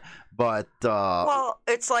something. But well,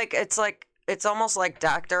 it's almost like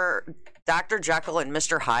Dr. Jekyll and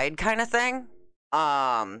Mr. Hyde kind of thing.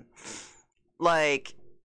 Like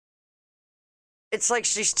it's like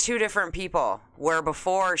she's two different people. Where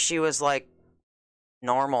before she was like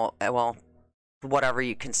normal, well, whatever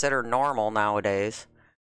you consider normal nowadays.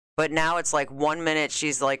 But now it's like 1 minute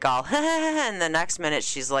she's like all, and the next minute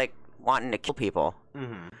she's like wanting to kill people.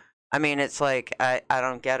 mm-hmm. I mean, it's like I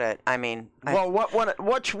don't get it. I mean, well,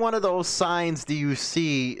 which one of those signs do you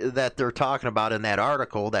see that they're talking about in that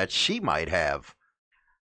article that she might have?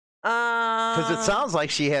 Because it sounds like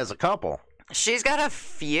she has a couple. She's got a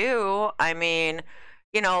few. I mean,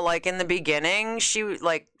 you know, like in the beginning, she's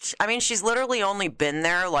literally only been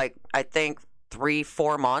there like I think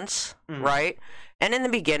 3-4 months, right? And in the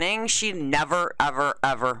beginning, she never, ever,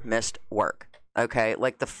 ever missed work. Okay,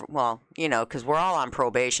 like because we're all on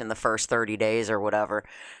probation the first 30 days or whatever.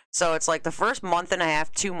 So it's like the first month and a half,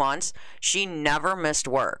 2 months, she never missed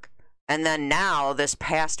work. And then now, this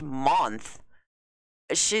past month,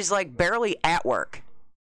 she's like barely at work.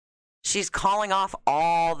 She's calling off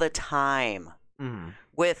all the time.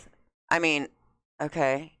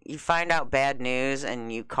 Okay, you find out bad news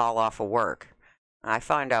and you call off of work. I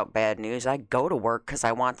find out bad news, I go to work because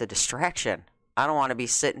I want the distraction. I don't want to be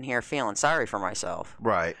sitting here feeling sorry for myself.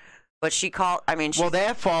 Right. But well,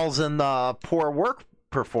 that falls in the poor work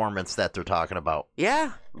performance that they're talking about.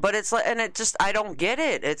 Yeah, but it's like, and I don't get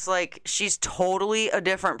it. It's like she's totally a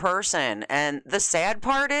different person. And the sad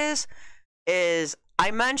part is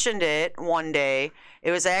I mentioned it one day.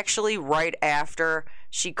 It was actually right after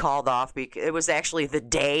she called off. It was actually the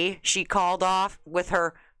day she called off with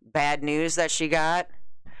her bad news that she got.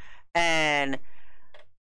 And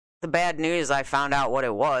the bad news, I found out what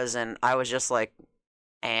it was, and I was just like,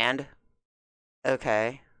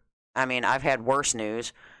 okay. I mean, I've had worse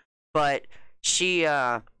news, but she,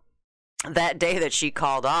 that day that she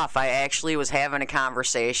called off, I actually was having a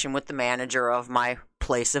conversation with the manager of my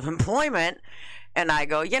place of employment, and I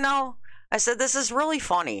go, I said, this is really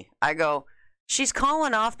funny. I go, she's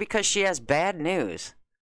calling off because she has bad news.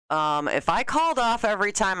 If I called off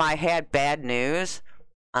every time I had bad news,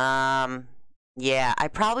 yeah, I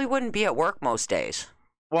probably wouldn't be at work most days.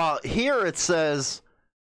 Well, here it says,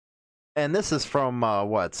 and this is from,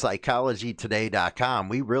 psychologytoday.com.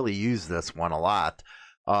 We really use this one a lot.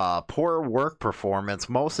 Poor work performance.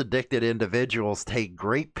 Most addicted individuals take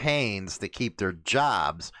great pains to keep their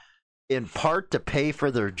jobs, in part to pay for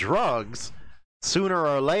their drugs. Sooner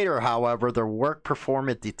or later, however, their work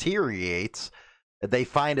performance deteriorates. They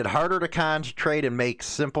find it harder to concentrate and make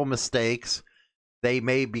simple mistakes. They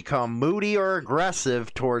may become moody or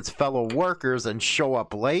aggressive towards fellow workers and show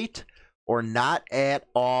up late or not at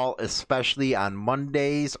all, especially on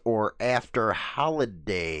Mondays or after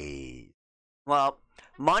holidays. Well,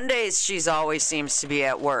 Mondays she's always seems to be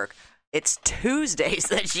at work. It's Tuesdays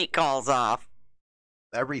that she calls off.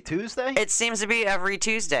 Every Tuesday? It seems to be every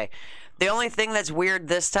Tuesday. The only thing that's weird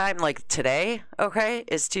this time, like today, okay,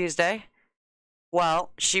 is Tuesday.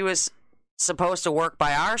 Well, she was supposed to work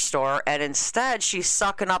by our store, and instead she's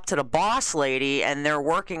sucking up to the boss lady, and they're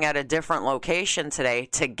working at a different location today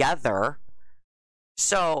together.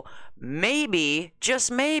 So maybe,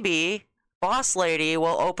 just maybe, boss lady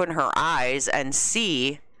will open her eyes and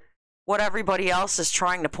see what everybody else is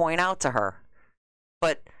trying to point out to her.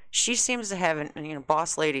 But she seems to have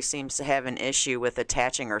boss lady seems to have an issue with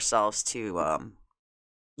attaching herself to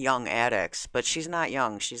young addicts, but she's not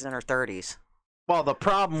young. She's in her 30s. Well, the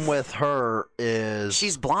problem with her is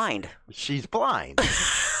she's blind. She's blind.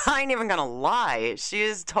 I ain't even gonna lie. She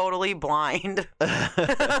is totally blind.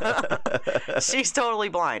 She's totally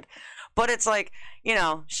blind. But it's like,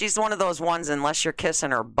 she's one of those ones, unless you're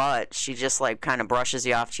kissing her butt, she just like kind of brushes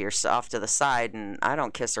you off to the side, and I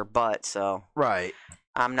don't kiss her butt, so. Right.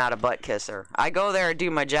 I'm not a butt kisser. I go there and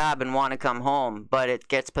do my job and want to come home, but it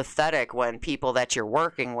gets pathetic when people that you're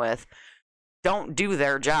working with don't do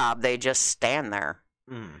their job. They just stand there.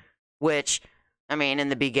 Which, in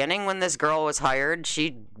the beginning when this girl was hired,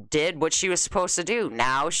 she did what she was supposed to do.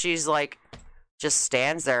 Now she's like, just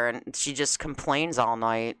stands there and she just complains all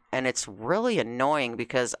night. And it's really annoying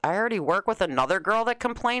because I already work with another girl that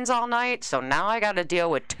complains all night. So now I got to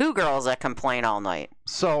deal with 2 girls that complain all night.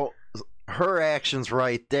 So her actions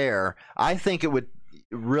right there, I think it would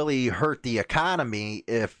really hurt the economy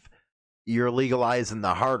if you're legalizing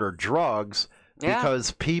the harder drugs,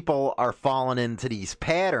 because people are falling into these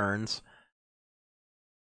patterns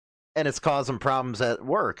and it's causing problems at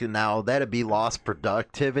work. And now that'd be lost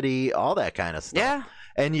productivity, all that kind of stuff. Yeah.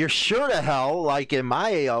 And you're sure to hell, like in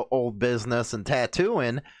my old business and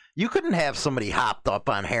tattooing, you couldn't have somebody hopped up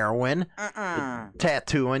on heroin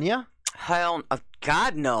tattooing you. Hell,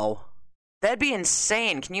 God, no. That'd be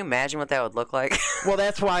insane. Can you imagine what that would look like? Well,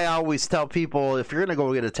 that's why I always tell people, if you're going to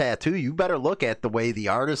go get a tattoo, you better look at the way the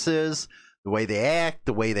artist is, the way they act,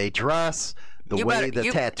 the way they dress, the way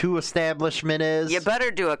the tattoo establishment is. You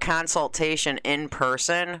better do a consultation in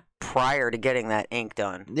person prior to getting that ink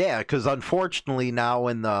done. Yeah, because unfortunately now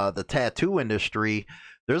in the tattoo industry,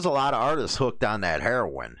 there's a lot of artists hooked on that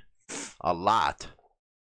heroin. A lot.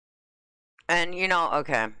 And,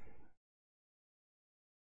 okay.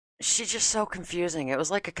 She's just so confusing. It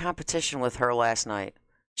was like a competition with her last night.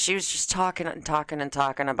 She was just talking and talking and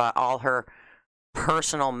talking about all her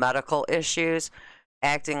personal medical issues,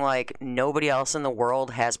 acting like nobody else in the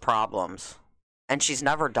world has problems. And she's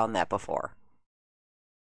never done that before.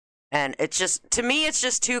 And it's just, to me, it's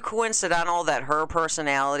just too coincidental that her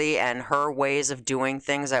personality and her ways of doing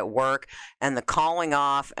things at work and the calling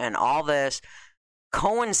off and all this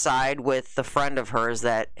coincide with the friend of hers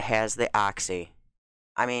that has the oxy.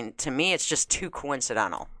 I mean, to me, it's just too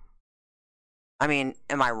coincidental. I mean,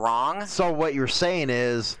 am I wrong? So what you're saying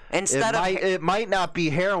is, it might not be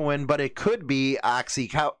heroin, but it could be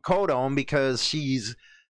oxycodone because she's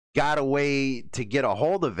got a way to get a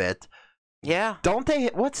hold of it. Yeah. Don't they?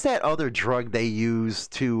 What's that other drug they use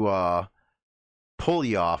to pull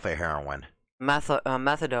you off of heroin?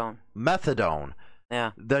 Methadone. Methadone.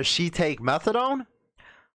 Yeah. Does she take methadone?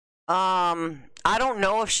 I don't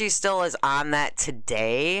know if she still is on that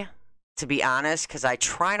today, to be honest, because I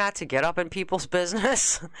try not to get up in people's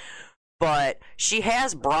business. But she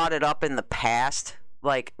has brought it up in the past.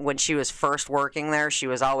 Like, when she was first working there, she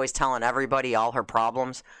was always telling everybody all her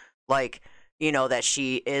problems. Like, that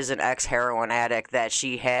she is an ex-heroin addict, that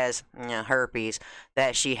she has herpes,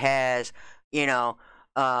 that she has,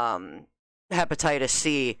 hepatitis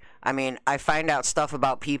C. I mean, I find out stuff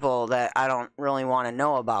about people that I don't really want to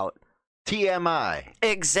know about. TMI.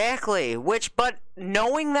 Exactly. But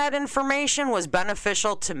knowing that information was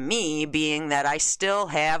beneficial to me, being that I still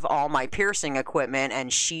have all my piercing equipment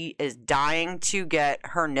and she is dying to get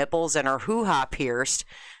her nipples and her hoo-ha pierced.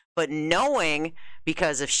 But knowing,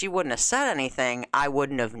 because if she wouldn't have said anything, I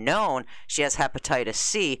wouldn't have known she has hepatitis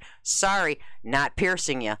C. Sorry, not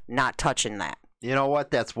piercing you, not touching that. You know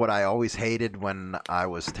what? That's what I always hated when I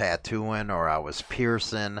was tattooing or I was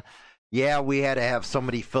piercing. Yeah, we had to have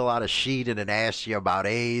somebody fill out a sheet and it asked you about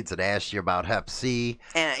AIDS, it asked you about Hep C.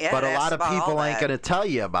 But a lot of people ain't going to tell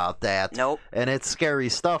you about that. Nope. And it's scary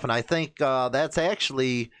stuff. And I think that's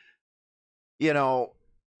actually,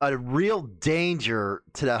 a real danger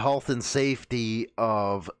to the health and safety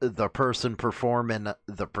of the person performing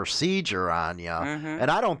the procedure on you. Mm-hmm.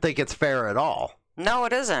 And I don't think it's fair at all. No,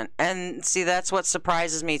 it isn't. And see, that's what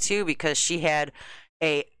surprises me too, because she had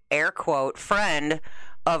a air quote friend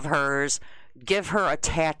of hers give her a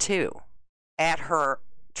tattoo at her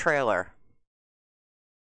trailer.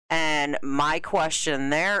 And my question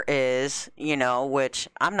there is, which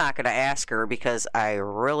I'm not going to ask her because I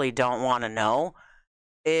really don't want to know,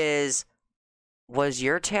 is, was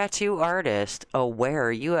your tattoo artist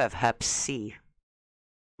aware you have Hep C?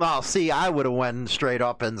 Well, see, I would have went straight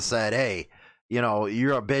up and said, hey,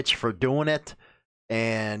 you're a bitch for doing it,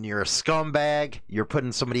 and you're a scumbag. You're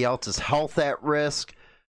putting somebody else's health at risk.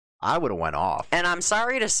 I would have went off. And I'm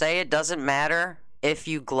sorry to say it doesn't matter if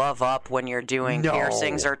you glove up when you're doing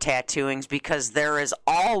piercings or tattooings, because there is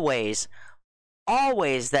always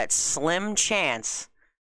that slim chance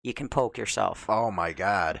you can poke yourself. Oh, my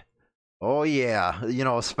God. Oh, yeah.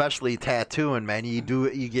 Especially tattooing, man. You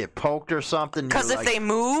get poked or something. Because if they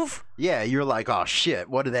move. Yeah, you're like, oh, shit,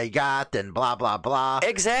 what do they got? And blah, blah, blah.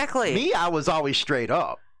 Exactly. Me, I was always straight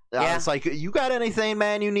up. I was like, you got anything,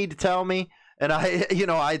 man, you need to tell me? And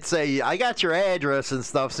I'd say, I got your address and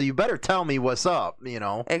stuff, so you better tell me what's up,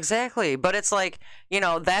 Exactly. But it's like,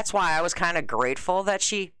 that's why I was kind of grateful that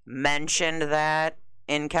she mentioned that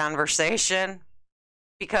in conversation.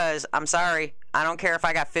 Because, I'm sorry, I don't care if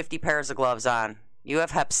I got 50 pairs of gloves on. You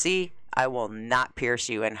have Hep C, I will not pierce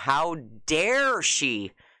you. And how dare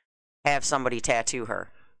she have somebody tattoo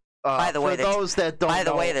her? By the way,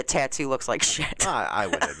 the tattoo looks like shit. I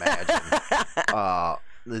would imagine.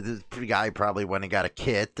 The guy probably went and got a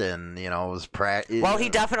kit and, was Well, he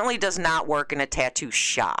definitely does not work in a tattoo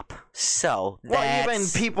shop. So, even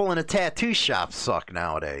people in a tattoo shop suck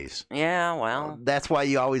nowadays. Yeah, well. That's why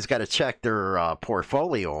you always got to check their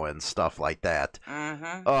portfolio and stuff like that.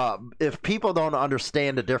 Mm-hmm. If people don't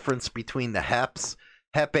understand the difference between the Heps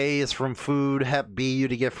Hep A is from food. Hep B you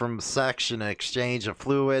to get from sex and exchange of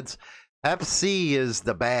fluids. Hep C is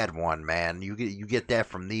the bad one, man. You get that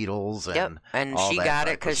from needles and yep. And all she that got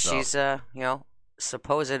it type of because stuff. she's a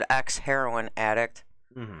supposed ex-heroin addict.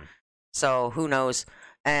 Mhm. So who knows?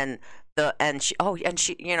 And she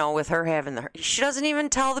with her having she doesn't even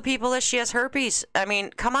tell the people that she has herpes. I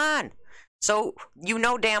mean, come on. So you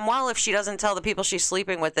know damn well if she doesn't tell the people she's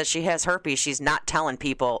sleeping with that she has herpes, she's not telling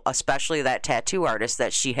people, especially that tattoo artist,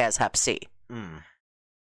 that she has Hep C. Mm.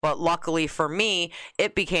 But luckily for me,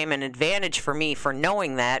 it became an advantage for me for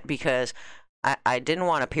knowing that, because I didn't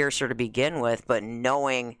want to pierce her to begin with, but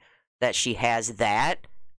knowing that she has that,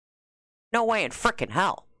 no way in frickin'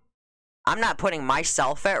 hell. I'm not putting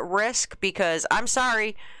myself at risk, because I'm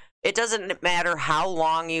sorry, it doesn't matter how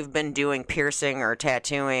long you've been doing piercing or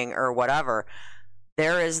tattooing or whatever.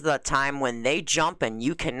 There is the time when they jump and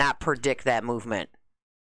you cannot predict that movement.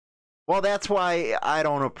 Well, that's why I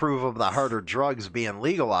don't approve of the harder drugs being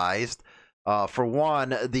legalized. For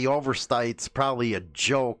one, the oversight's probably a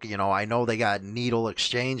joke. I know they got needle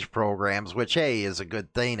exchange programs, which, hey, is a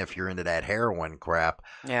good thing if you're into that heroin crap.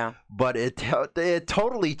 Yeah. But it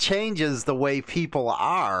totally changes the way people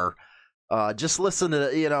are. Just listen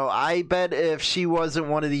to, I bet if she wasn't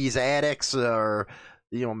one of these addicts, or,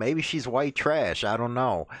 maybe she's white trash. I don't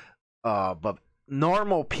know. But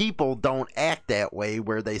normal people don't act that way,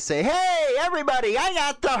 where they say, hey, everybody, I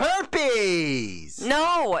got the herpes.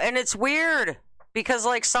 No, and it's weird because,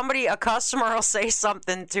 like, a customer will say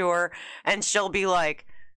something to her and she'll be like,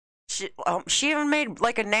 she even made,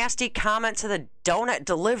 like, a nasty comment to the donut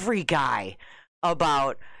delivery guy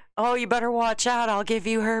about, oh, you better watch out, I'll give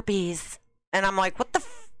you herpes. And I'm like, what the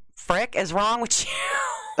frick is wrong with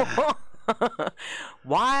you?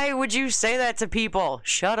 Why would you say that to people?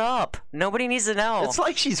 Shut up. Nobody needs to know. It's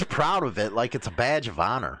like she's proud of it, like it's a badge of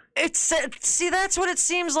honor. See, that's what it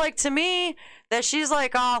seems like to me, that she's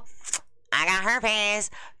like, oh, I got herpes.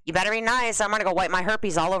 You better be nice. I'm going to go wipe my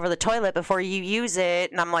herpes all over the toilet before you use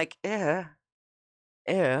it. And I'm like, ew.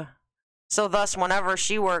 Ew. So thus, whenever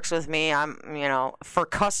she works with me, I'm, for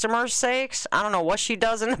customers' sakes, I don't know what she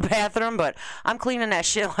does in the bathroom, but I'm cleaning that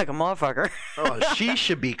shit like a motherfucker. Oh, she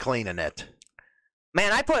should be cleaning it.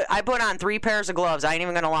 Man, I put on 3 pairs of gloves. I ain't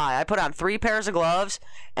even going to lie. I put on 3 pairs of gloves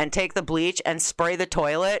and take the bleach and spray the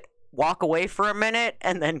toilet, walk away for a minute,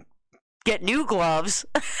 and then get new gloves.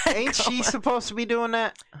 Ain't she supposed to be doing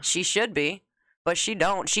that? She should be, but she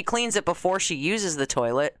don't. She cleans it before she uses the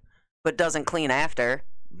toilet, but doesn't clean after.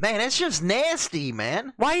 Man, that's just nasty,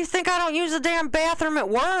 man. Why do you think I don't use the damn bathroom at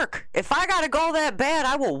work? If I gotta go that bad,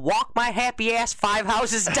 I will walk my happy ass 5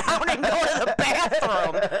 houses down and go to the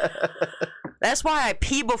bathroom. That's why I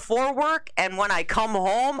pee before work, and when I come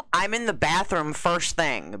home, I'm in the bathroom first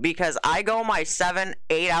thing, because I go my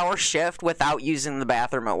 7-8 hour shift without using the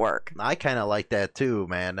bathroom at work. I kind of like that too,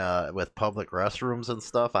 man. With public restrooms and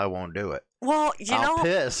stuff, I won't do it. Well, I'll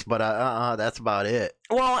piss, but that's about it.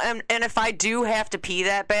 Well, and if I do have to pee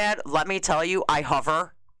that bad, let me tell you, I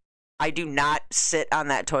hover. I do not sit on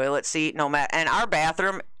that toilet seat, no matter. And our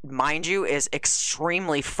bathroom, mind you, is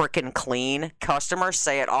extremely freaking clean. Customers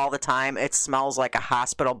say it all the time. It smells like a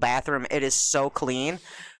hospital bathroom. It is so clean.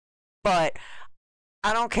 But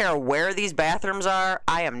I don't care where these bathrooms are.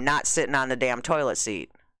 I am not sitting on the damn toilet seat.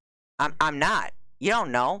 I'm not. You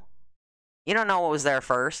don't know. You don't know what was there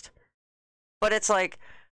first. But it's like,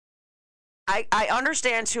 I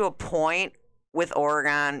understand to a point with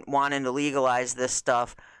Oregon wanting to legalize this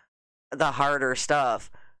stuff, the harder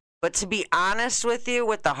stuff. But to be honest with you,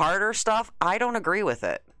 with the harder stuff, I don't agree with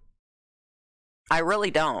it. I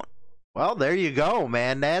really don't. Well, there you go,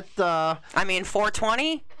 man. That, I mean,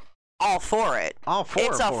 420, all for it. All for it.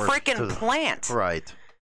 It's a freaking plant. Right.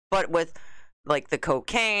 But with, like, the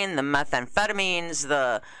cocaine, the methamphetamines,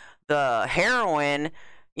 the heroin,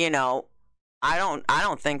 I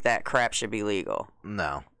don't think that crap should be legal.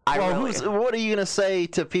 No. What are you going to say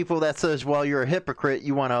to people that says, well, you're a hypocrite,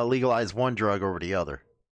 you want to legalize one drug over the other?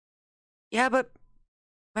 Yeah, but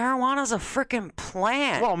marijuana's a freaking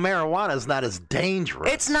plant. Well, marijuana's not as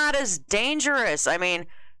dangerous. It's not as dangerous. I mean,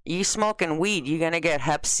 you smoking weed, you going to get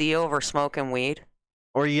Hep C over smoking weed?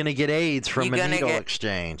 Or you're going to get AIDS from a needle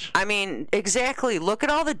exchange. I mean, exactly. Look at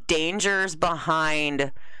all the dangers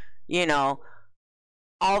behind,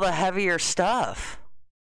 all the heavier stuff.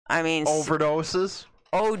 I mean, overdoses,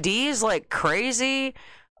 ODs like crazy.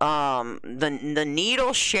 The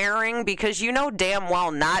needle sharing, because damn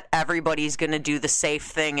well not everybody's gonna do the safe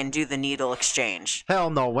thing and do the needle exchange. Hell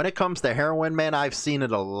no. When it comes to heroin, man, I've seen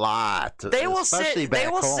it a lot. They will sit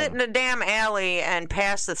in a damn alley and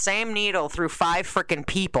pass the same needle through 5 freaking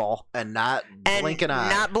people and not blink an eye.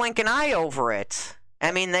 Not blink an eye over it.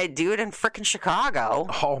 I mean, they do it in frickin' Chicago.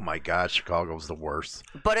 Oh my God, Chicago's the worst.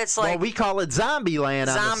 But it's like, well, we call it Zombie Land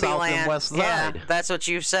on the south and west side. Yeah, that's what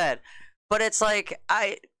you said. But it's like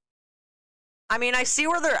I mean, I see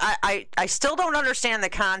where they're. I still don't understand the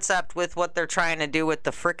concept with what they're trying to do with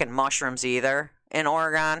the frickin' mushrooms either in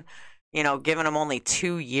Oregon. You know, giving them only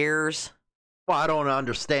 2 years. Well, I don't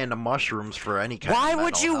understand the mushrooms for any kind Why of mental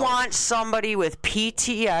would you health. want somebody with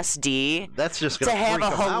PTSD That's just gonna to have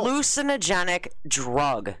freak a them out. hallucinogenic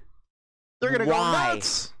drug? They're gonna Why? go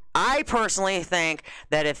nuts. I personally think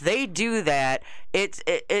that if they do that, it's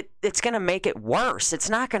going to make it worse. It's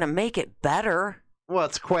not going to make it better. Well,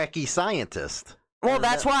 it's quacky scientist. Well,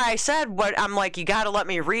 that's why I said what I'm like, you got to let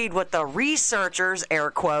me read what the researchers,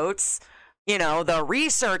 air quotes, you know, the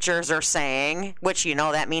researchers are saying, which, you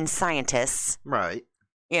know, that means scientists, Right.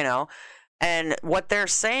 you know, and what they're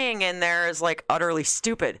saying in there is like utterly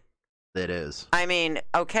stupid. It is. I mean,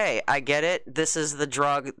 okay, I get it. This is the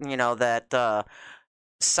drug, you know, that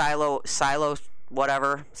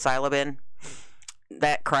psilocybin,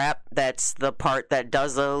 that crap. That's the part that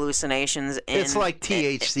does the hallucinations. It's like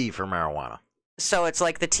THC for marijuana. So it's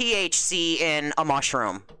like the THC in a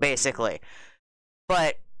mushroom, basically.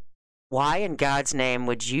 But why in God's name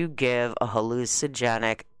would you give a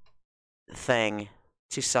hallucinogenic thing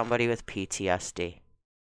to somebody with PTSD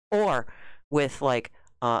or with like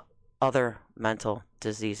other mental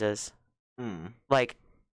diseases? Like,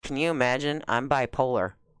 can you imagine? I'm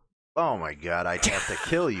bipolar. Oh my God, I'd have to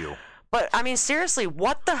kill you. But, I mean, seriously,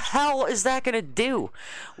 what the hell is that going to do?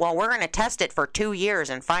 Well, we're going to test it for 2 years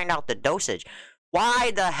and find out the dosage.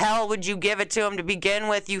 Why the hell would you give it to him to begin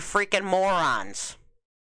with, you freaking morons?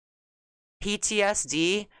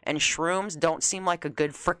 PTSD and shrooms don't seem like a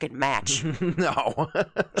good freaking match. No.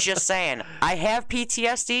 Just saying. I have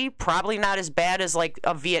PTSD, probably not as bad as like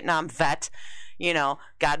a Vietnam vet. You know,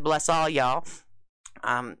 God bless all y'all.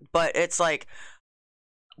 But it's like,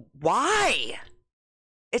 why?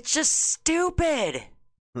 It's just stupid.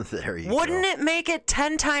 There you Wouldn't go. it make it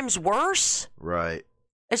 10 times worse? Right.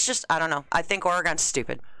 It's just, I don't know. I think Oregon's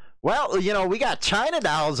stupid. Well, you know, we got China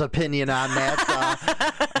Doll's opinion on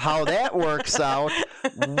that, how that works out.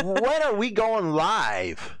 When are we going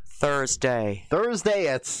live? Thursday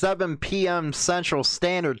at 7 p.m. Central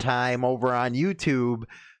Standard Time over on YouTube.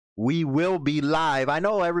 We will be live. I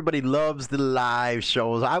know everybody loves the live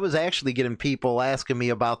shows. I was actually getting people asking me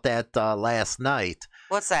about that last night.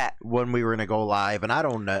 What's that? When we were going to go live, and I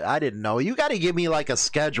don't know. I didn't know. You got to give me like a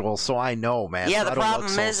schedule so I know, man. Yeah, so the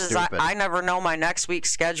problem is I never know my next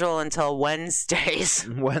week's schedule until Wednesdays.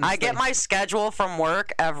 I get my schedule from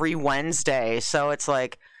work every Wednesday, so it's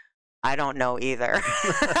like, I don't know either.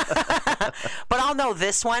 But I'll know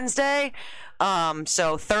this Wednesday.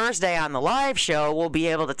 So Thursday on the live show, we'll be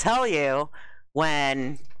able to tell you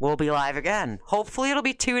when we'll be live again. Hopefully it'll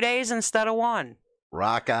be 2 days instead of 1.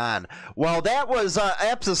 Rock on. Well, that was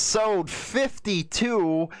episode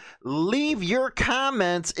 52. Leave your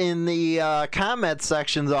comments in the comment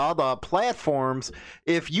sections of all the platforms.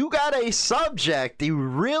 If you got a subject you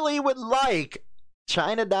really would like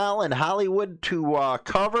China Doll and Hollywood to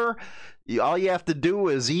cover, all you have to do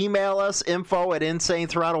is email us,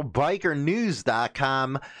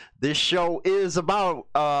 info@InsaneThrottleBikerNews.com. This show is about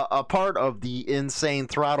a part of the Insane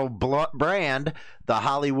Throttle brand, the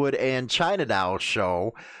Hollywood and China Doll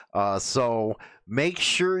show. So make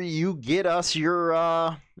sure you get us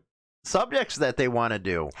your subjects that they want to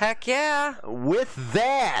do. Heck yeah. With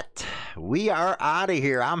that, we are out of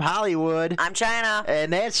here. I'm Hollywood. I'm China.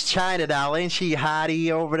 And that's China Doll. Ain't she hottie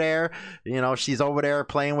over there? You know, she's over there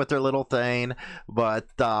playing with her little thing. But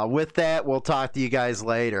with that, we'll talk to you guys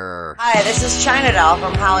later. Hi, this is China Doll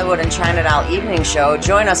from Hollywood and China Doll Evening Show.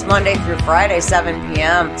 Join us Monday through Friday, 7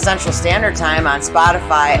 p.m. Central Standard Time on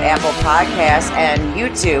Spotify, Apple Podcasts, and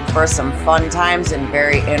YouTube for some fun times and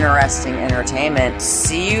very interesting entertainment.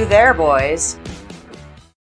 See you there, boys.